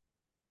them.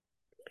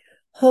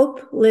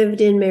 Hope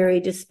lived in Mary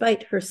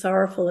despite her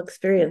sorrowful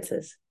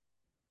experiences.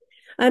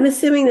 I'm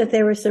assuming that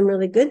there were some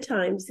really good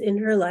times in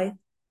her life,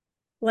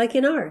 like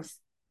in ours.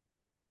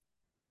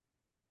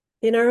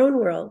 In our own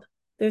world,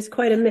 there's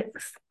quite a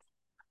mix.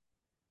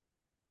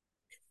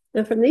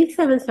 Now, from these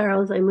 7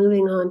 sorrows, I'm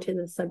moving on to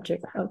the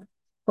subject of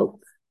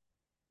hope.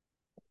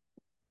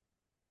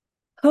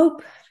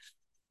 Hope,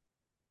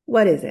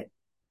 what is it?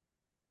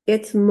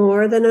 It's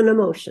more than an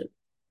emotion.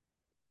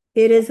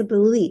 It is a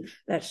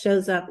belief that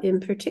shows up in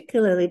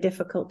particularly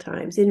difficult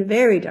times, in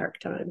very dark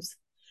times,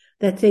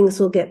 that things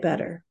will get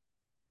better.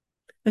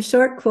 A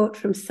short quote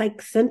from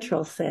Psych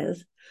Central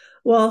says,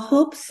 "While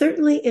hope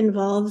certainly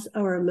involves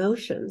our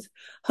emotions,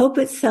 hope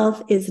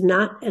itself is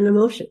not an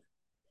emotion.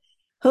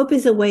 Hope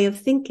is a way of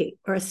thinking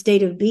or a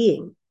state of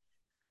being.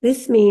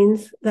 This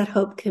means that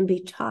hope can be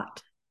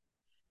taught.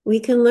 We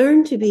can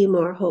learn to be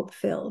more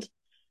hope-filled,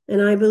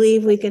 and I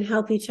believe we can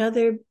help each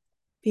other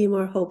be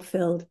more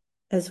hope-filled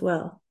as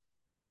well."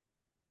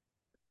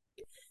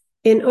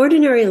 In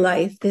ordinary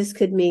life, this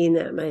could mean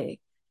that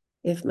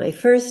if my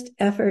first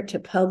effort to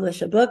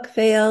publish a book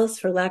fails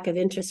for lack of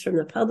interest from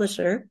the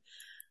publisher,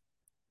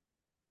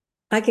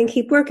 I can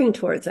keep working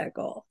towards that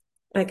goal.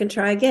 I can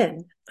try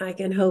again. I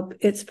can hope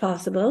it's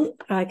possible.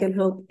 I can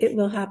hope it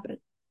will happen.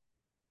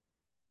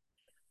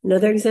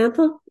 Another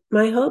example,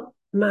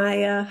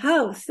 my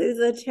house is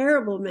a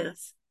terrible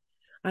mess.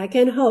 I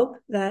can hope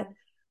that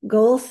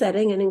goal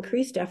setting and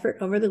increased effort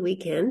over the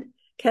weekend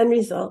can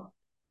result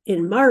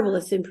in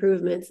marvelous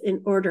improvements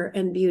in order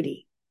and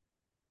beauty.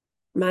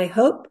 My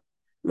hope,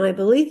 my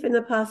belief in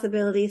the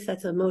possibility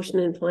sets a motion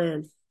and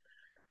plan.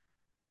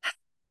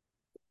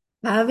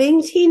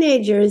 Having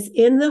teenagers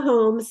in the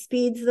home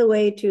speeds the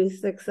way to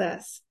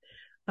success.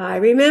 I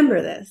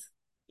remember this.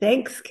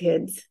 Thanks,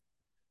 kids.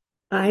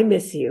 I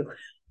miss you.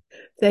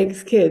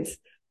 Thanks, kids,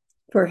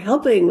 for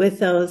helping with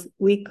those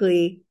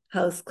weekly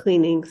house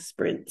cleaning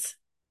sprints.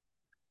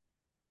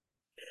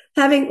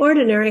 Having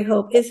ordinary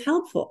hope is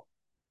helpful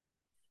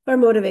for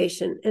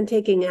motivation and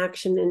taking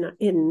action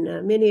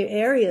in many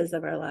areas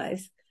of our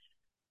lives.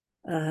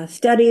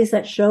 Studies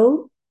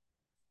show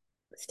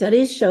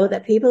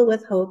that people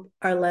with hope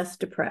are less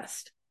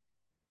depressed,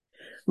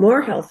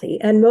 more healthy,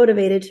 and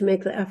motivated to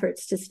make the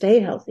efforts to stay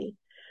healthy.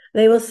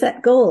 They will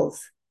set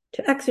goals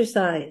to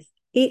exercise,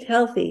 eat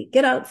healthy,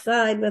 get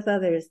outside with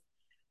others,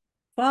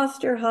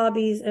 foster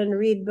hobbies, and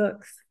read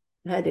books.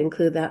 I had to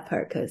include that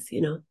part because,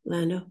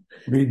 Lando.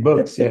 Read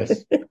books,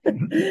 yes.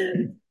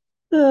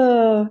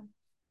 Oh,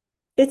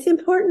 it's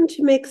important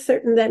to make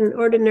certain that in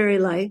ordinary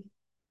life,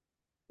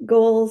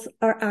 goals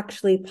are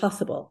actually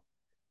possible.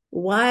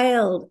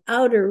 Wild,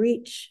 out of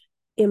reach,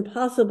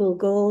 impossible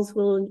goals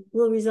will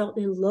result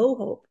in low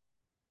hope.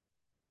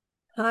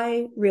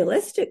 High,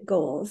 realistic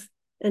goals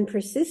and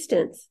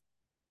persistence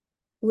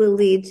will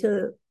lead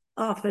to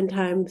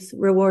oftentimes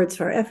rewards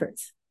for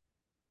efforts.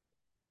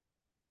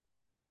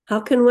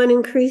 How can one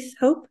increase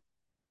hope?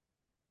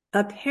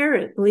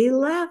 Apparently,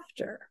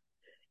 laughter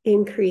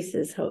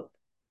increases hope.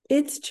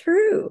 It's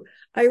true.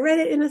 I read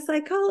it in a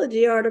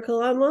psychology article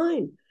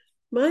online.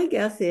 My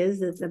guess is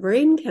that the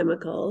brain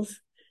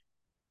chemicals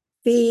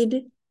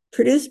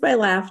produced by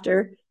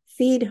laughter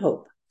feed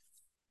hope.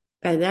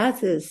 And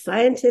that's as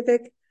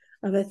scientific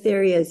of a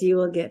theory as you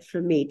will get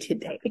from me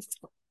today.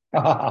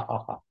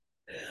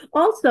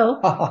 Also,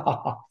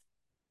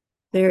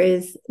 there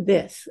is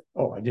this.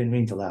 Oh, I didn't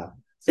mean to laugh.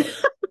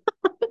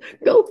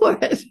 Go for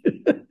it.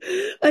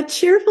 A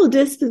cheerful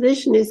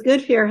disposition is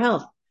good for your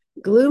health.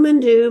 Gloom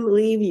and doom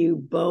leave you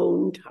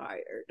bone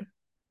tired.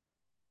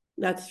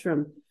 That's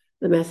from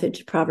the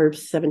Message,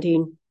 Proverbs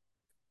 17.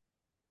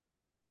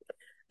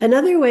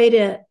 Another way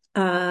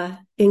to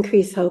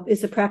increase hope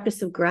is the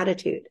practice of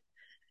gratitude.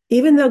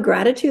 Even though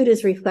gratitude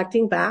is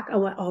reflecting back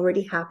on what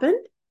already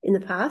happened in the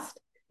past,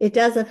 it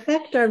does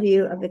affect our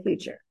view of the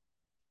future.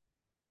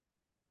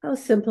 How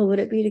simple would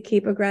it be to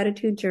keep a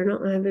gratitude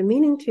journal? I've been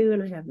meaning to,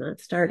 and I have not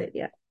started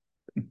yet.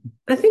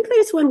 I think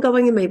there's one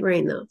going in my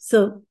brain, though,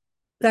 so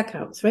that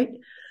counts, right?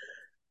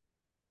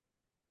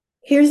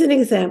 Here's an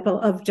example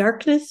of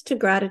darkness to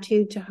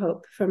gratitude to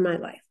hope from my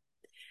life.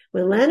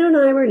 When Lana and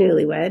I were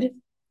newlywed,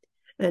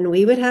 and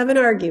we would have an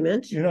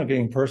argument. You're not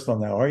getting personal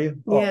now, are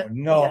you? Yeah. Oh,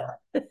 no.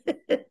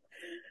 Yeah.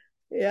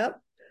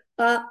 Yep.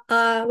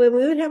 When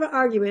we would have an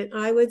argument,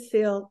 I would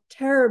feel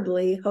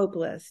terribly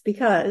hopeless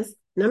because,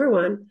 number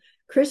one,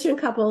 Christian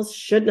couples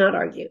should not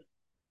argue.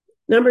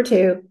 Number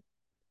two,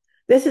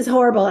 this is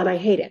horrible and I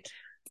hate it.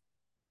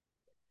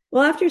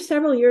 Well, after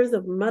several years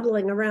of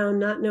muddling around,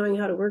 not knowing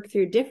how to work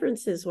through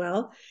differences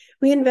well,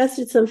 we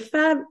invested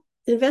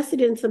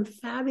in some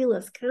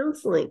fabulous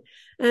counseling.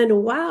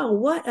 And wow,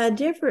 what a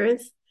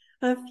difference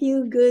a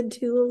few good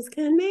tools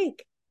can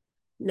make.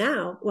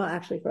 Now, well,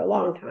 actually for a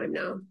long time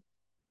now,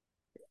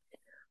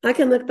 I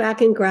can look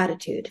back in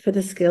gratitude for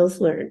the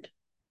skills learned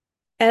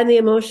and the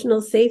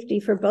emotional safety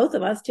for both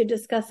of us to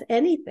discuss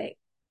anything.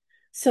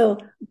 So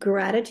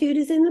gratitude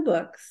is in the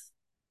books.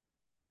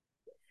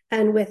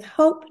 And with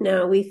hope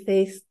now, we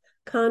face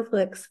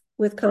conflicts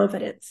with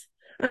confidence.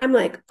 I'm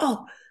like,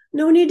 oh,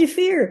 no need to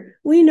fear.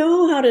 We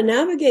know how to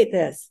navigate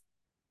this.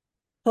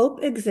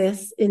 Hope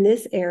exists in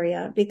this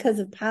area because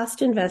of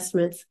past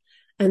investments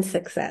and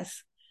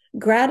success.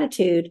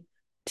 Gratitude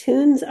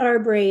tunes our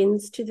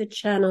brains to the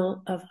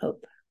channel of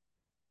hope.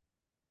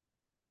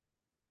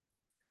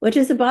 What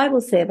does the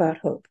Bible say about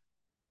hope?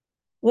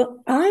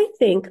 Well, I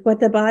think what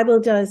the Bible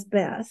does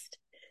best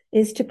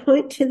is to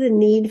point to the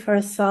need for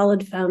a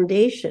solid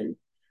foundation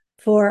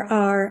for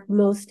our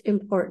most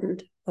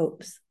important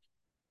hopes.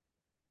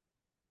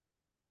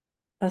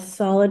 A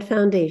solid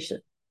foundation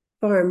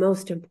for our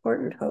most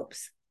important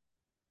hopes.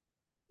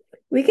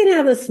 We can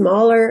have the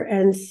smaller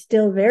and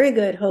still very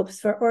good hopes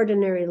for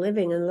ordinary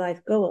living and life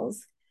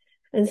goals.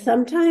 And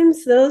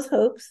sometimes those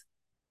hopes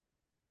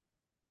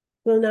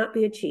will not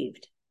be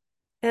achieved.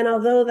 And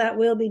although that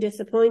will be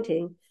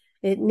disappointing,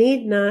 it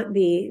need not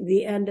be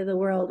the end of the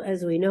world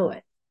as we know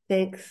it.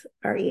 Thanks,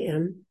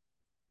 REM.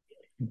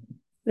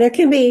 There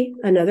can be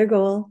another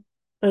goal,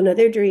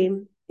 another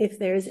dream, if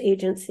there's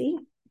agency.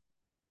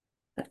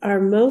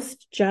 Our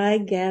most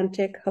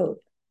gigantic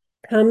hope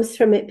comes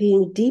from it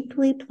being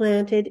deeply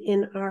planted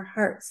in our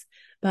hearts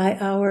by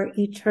our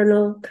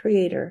eternal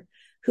Creator,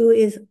 who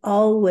is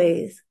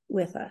always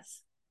with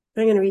us.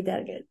 I'm going to read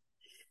that again.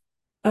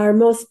 Our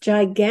most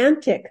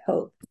gigantic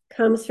hope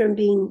comes from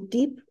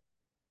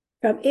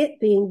it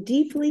being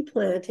deeply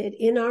planted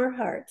in our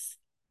hearts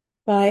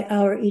by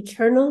our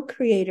eternal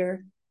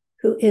Creator,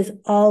 who is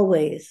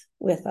always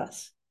with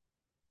us.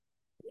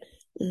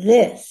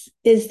 This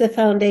is the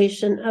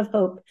foundation of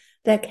hope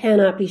that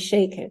cannot be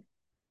shaken.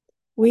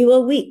 We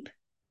will weep.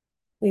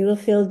 We will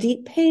feel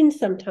deep pain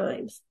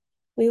sometimes.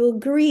 We will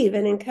grieve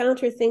and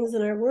encounter things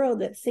in our world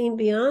that seem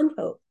beyond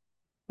hope,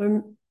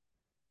 or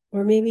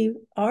maybe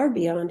are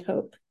beyond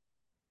hope.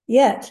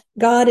 Yet,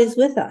 God is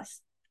with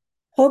us.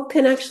 Hope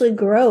can actually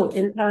grow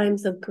in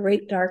times of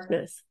great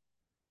darkness.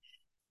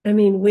 I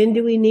mean, when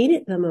do we need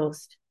it the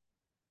most?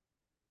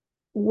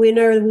 When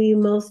are we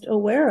most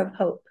aware of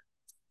hope?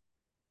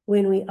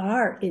 When we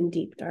are in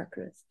deep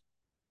darkness.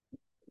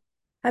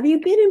 Have you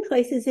been in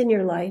places in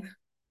your life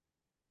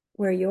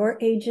where your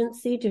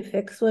agency to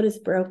fix what is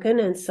broken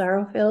and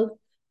sorrow-filled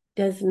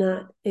does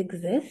not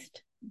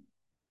exist?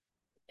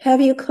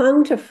 Have you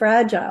clung to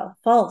fragile,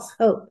 false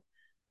hope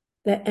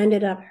that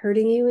ended up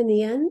hurting you in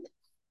the end?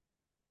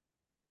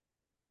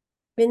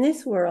 In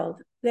this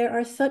world, there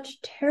are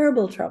such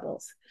terrible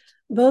troubles,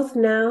 both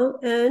now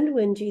and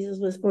when Jesus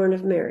was born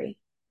of Mary.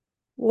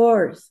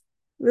 Wars,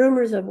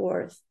 rumors of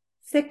wars,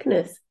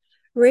 sickness,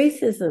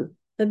 racism,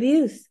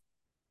 abuse.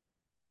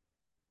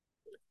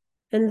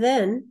 And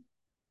then,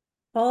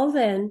 all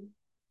then,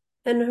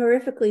 and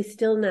horrifically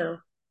still now,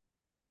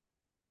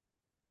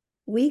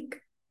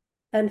 weak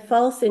and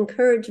false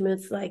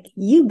encouragements like,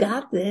 you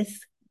got this,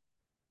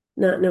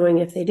 not knowing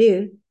if they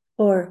do,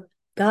 or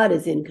God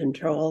is in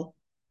control,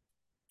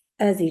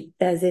 as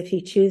if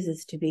he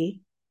chooses to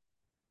be.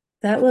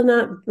 That will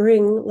not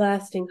bring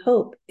lasting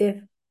hope if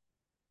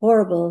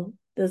horrible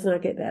does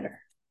not get better.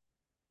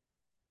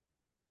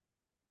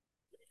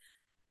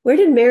 Where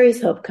did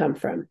Mary's hope come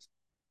from?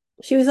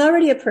 She was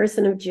already a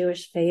person of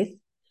Jewish faith.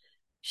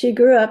 She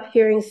grew up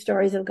hearing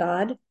stories of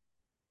God.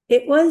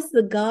 It was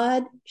the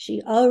God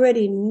she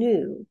already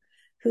knew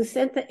who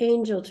sent the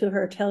angel to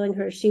her, telling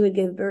her she would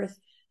give birth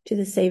to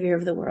the Savior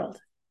of the world.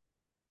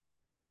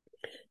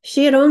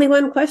 She had only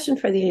one question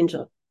for the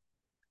angel.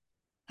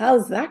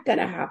 How's that going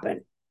to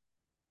happen?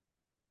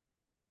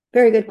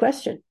 Very good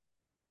question.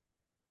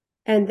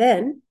 And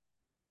then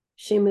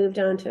she moved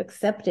on to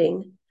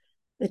accepting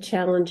the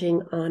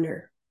challenging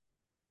honor.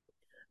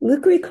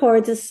 Luke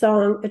records a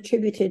song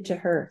attributed to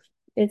her.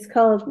 It's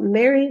called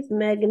Mary's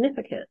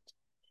Magnificat.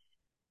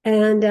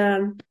 And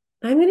I'm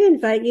going to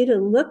invite you to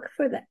look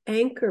for the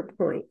anchor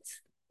points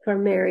for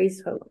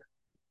Mary's hope.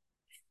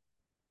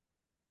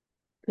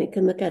 We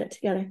can look at it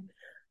together.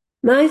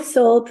 My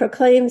soul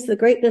proclaims the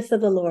greatness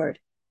of the Lord.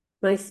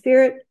 My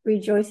spirit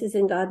rejoices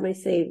in God, my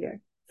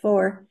Savior,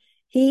 for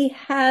he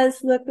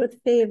has looked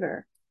with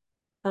favor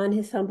on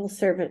his humble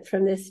servant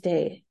from this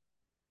day.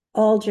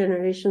 All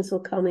generations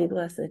will call me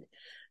blessed.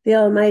 The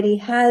Almighty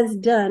has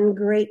done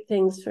great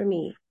things for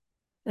me,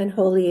 and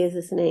holy is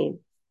his name.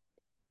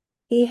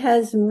 He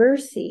has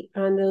mercy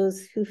on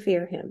those who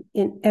fear him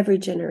in every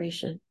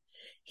generation.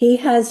 He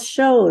has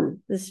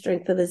shown the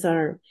strength of his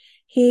arm.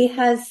 He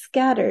has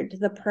scattered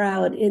the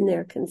proud in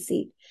their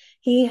conceit.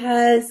 He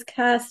has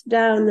cast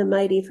down the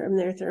mighty from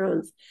their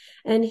thrones,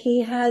 and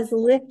he has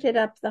lifted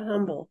up the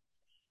humble.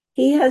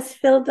 He has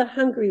filled the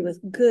hungry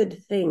with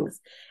good things,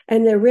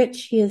 and the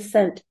rich he has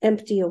sent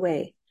empty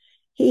away.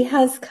 He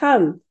has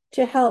come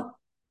to help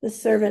the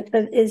servant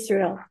of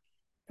Israel,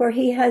 for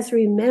he has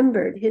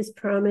remembered his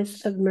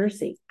promise of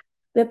mercy,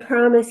 the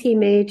promise he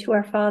made to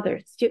our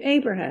fathers, to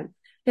Abraham,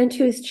 and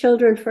to his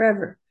children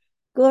forever.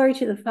 Glory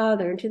to the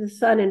Father, and to the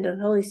Son, and to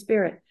the Holy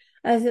Spirit,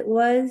 as it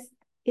was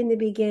in the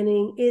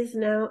beginning, is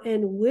now,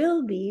 and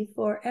will be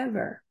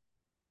forever.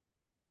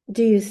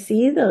 Do you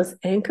see those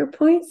anchor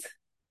points?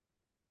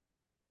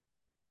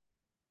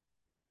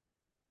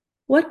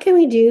 What can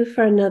we do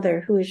for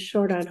another who is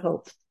short on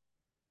hope?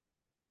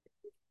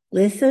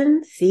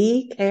 Listen,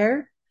 see,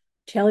 care,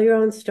 tell your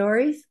own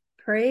stories,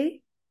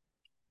 pray.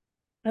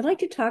 I'd like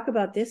to talk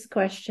about this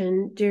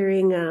question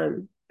during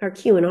our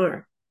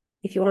Q&R,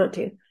 if you want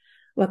to.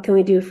 What can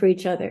we do for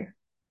each other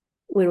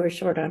when we're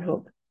short on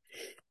hope?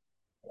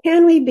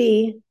 Can we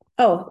be,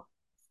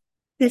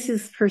 this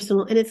is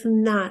personal and it's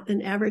not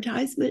an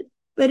advertisement,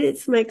 but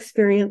it's my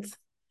experience.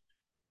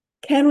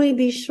 Can we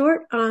be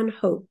short on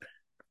hope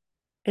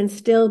and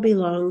still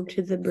belong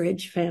to the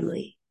Bridge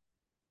family?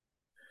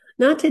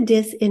 Not to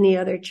diss any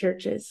other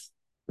churches,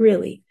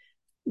 really,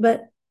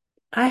 but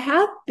I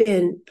have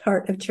been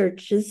part of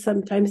churches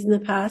sometimes in the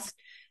past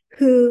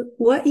who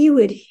what you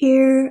would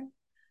hear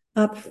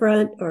up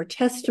front or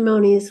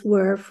testimonies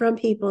were from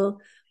people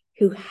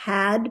who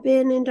had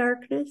been in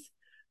darkness,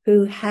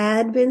 who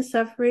had been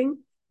suffering,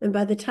 and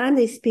by the time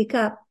they speak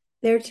up,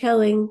 they're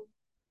telling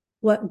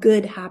what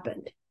good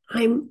happened.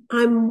 I'm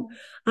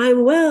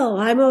well,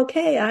 I'm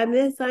okay, I'm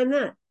this, I'm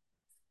that.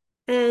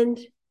 And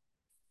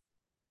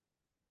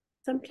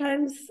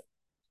sometimes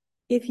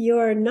if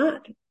you're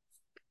not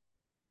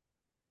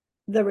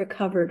the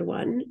recovered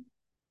one,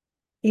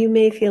 you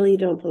may feel you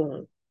don't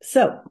belong.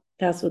 So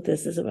that's what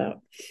this is about.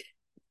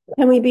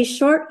 Can we be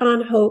short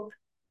on hope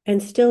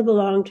and still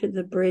belong to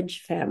the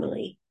Bridge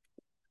family?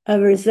 A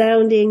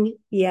resounding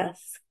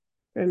yes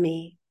from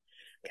me.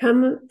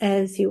 Come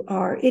as you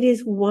are. It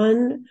is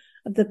one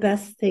of the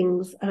best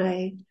things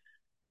I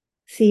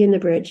see in the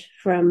Bridge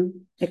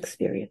from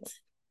experience.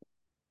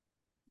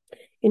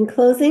 In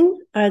closing,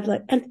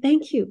 and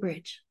thank you,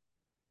 Bridge.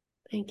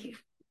 Thank you.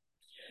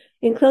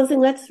 In closing,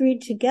 let's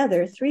read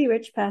together 3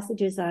 rich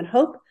passages on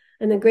hope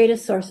and the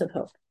greatest source of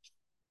hope.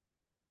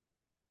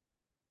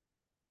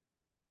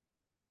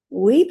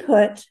 We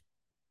put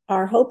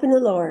our hope in the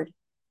Lord.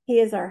 He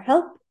is our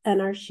help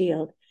and our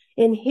shield.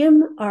 In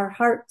him our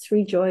hearts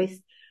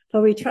rejoice,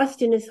 for we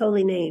trust in his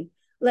holy name.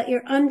 Let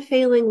your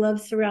unfailing love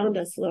surround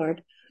us,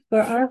 Lord,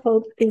 for our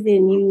hope is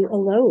in you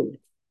alone.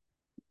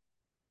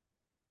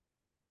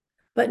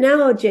 But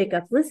now, O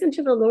Jacob, listen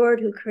to the Lord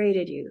who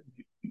created you.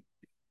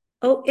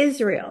 O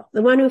Israel,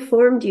 the one who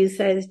formed you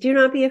says, do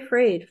not be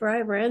afraid, for I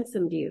have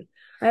ransomed you.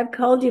 I have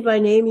called you by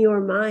name, you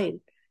are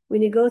mine.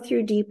 When you go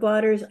through deep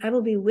waters, I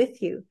will be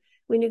with you.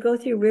 When you go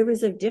through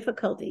rivers of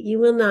difficulty, you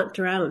will not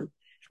drown.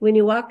 When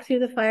you walk through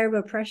the fire of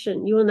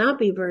oppression, you will not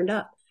be burned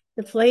up.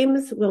 The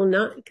flames will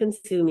not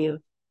consume you.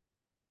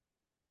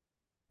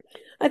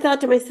 I thought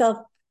to myself,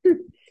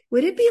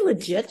 would it be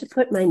legit to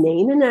put my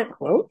name in that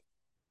quote?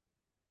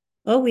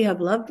 Oh, we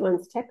have loved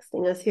ones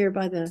texting us here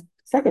by the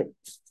second.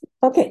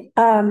 Okay.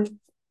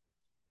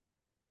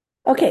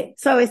 Okay.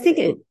 So I was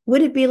thinking,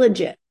 would it be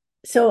legit?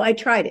 So I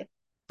tried it.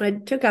 I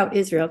took out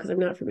Israel because I'm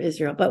not from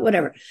Israel, but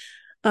whatever.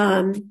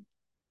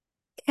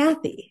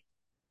 Kathy,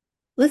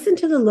 listen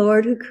to the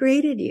Lord who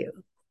created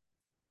you.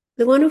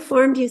 The one who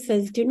formed you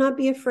says, do not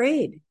be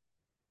afraid.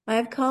 I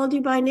have called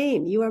you by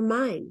name. You are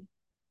mine.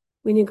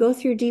 When you go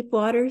through deep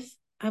waters,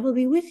 I will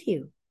be with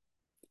you.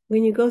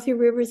 When you go through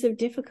rivers of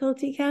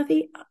difficulty,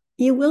 Kathy,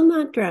 you will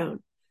not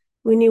drown.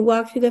 When you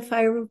walk through the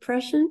fire of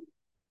oppression,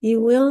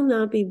 you will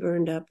not be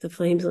burned up. The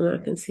flames will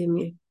not consume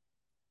you.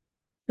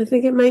 I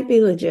think it might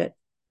be legit.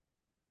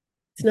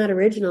 It's not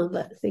original,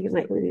 but I think it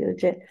might be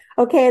legit.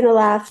 Okay, and the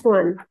last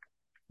one.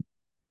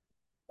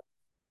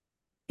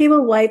 He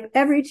will wipe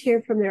every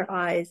tear from their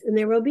eyes, and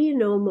there will be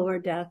no more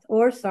death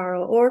or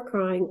sorrow or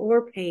crying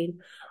or pain.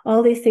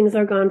 All these things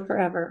are gone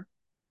forever.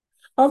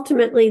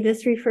 Ultimately,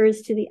 this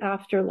refers to the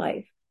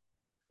afterlife.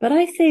 But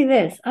I say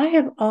this, I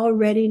have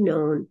already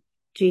known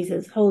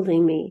Jesus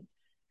holding me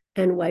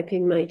and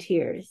wiping my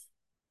tears.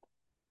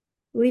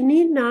 We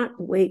need not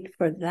wait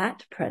for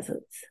that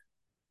presence.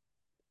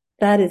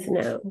 That is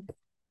now.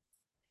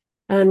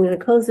 I'm going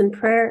to close in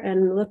prayer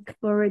and look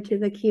forward to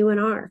the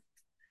Q&R.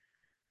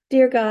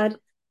 Dear God,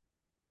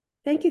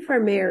 thank you for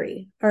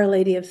Mary, Our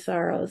Lady of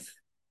Sorrows,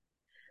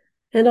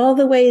 and all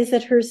the ways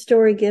that her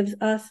story gives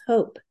us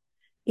hope,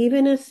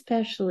 even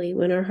especially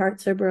when our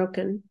hearts are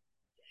broken.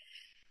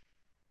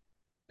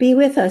 Be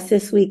with us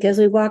this week as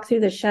we walk through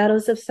the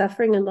shadows of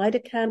suffering and light a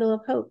candle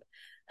of hope.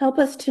 Help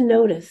us to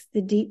notice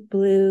the deep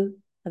blue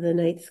of the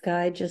night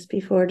sky just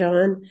before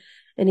dawn,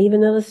 and even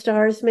though the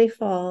stars may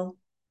fall,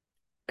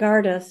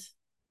 guard us,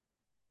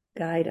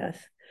 guide us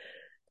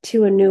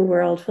to a new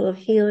world full of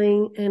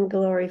healing and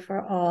glory for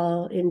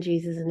all. In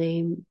Jesus'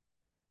 name,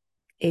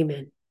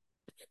 amen.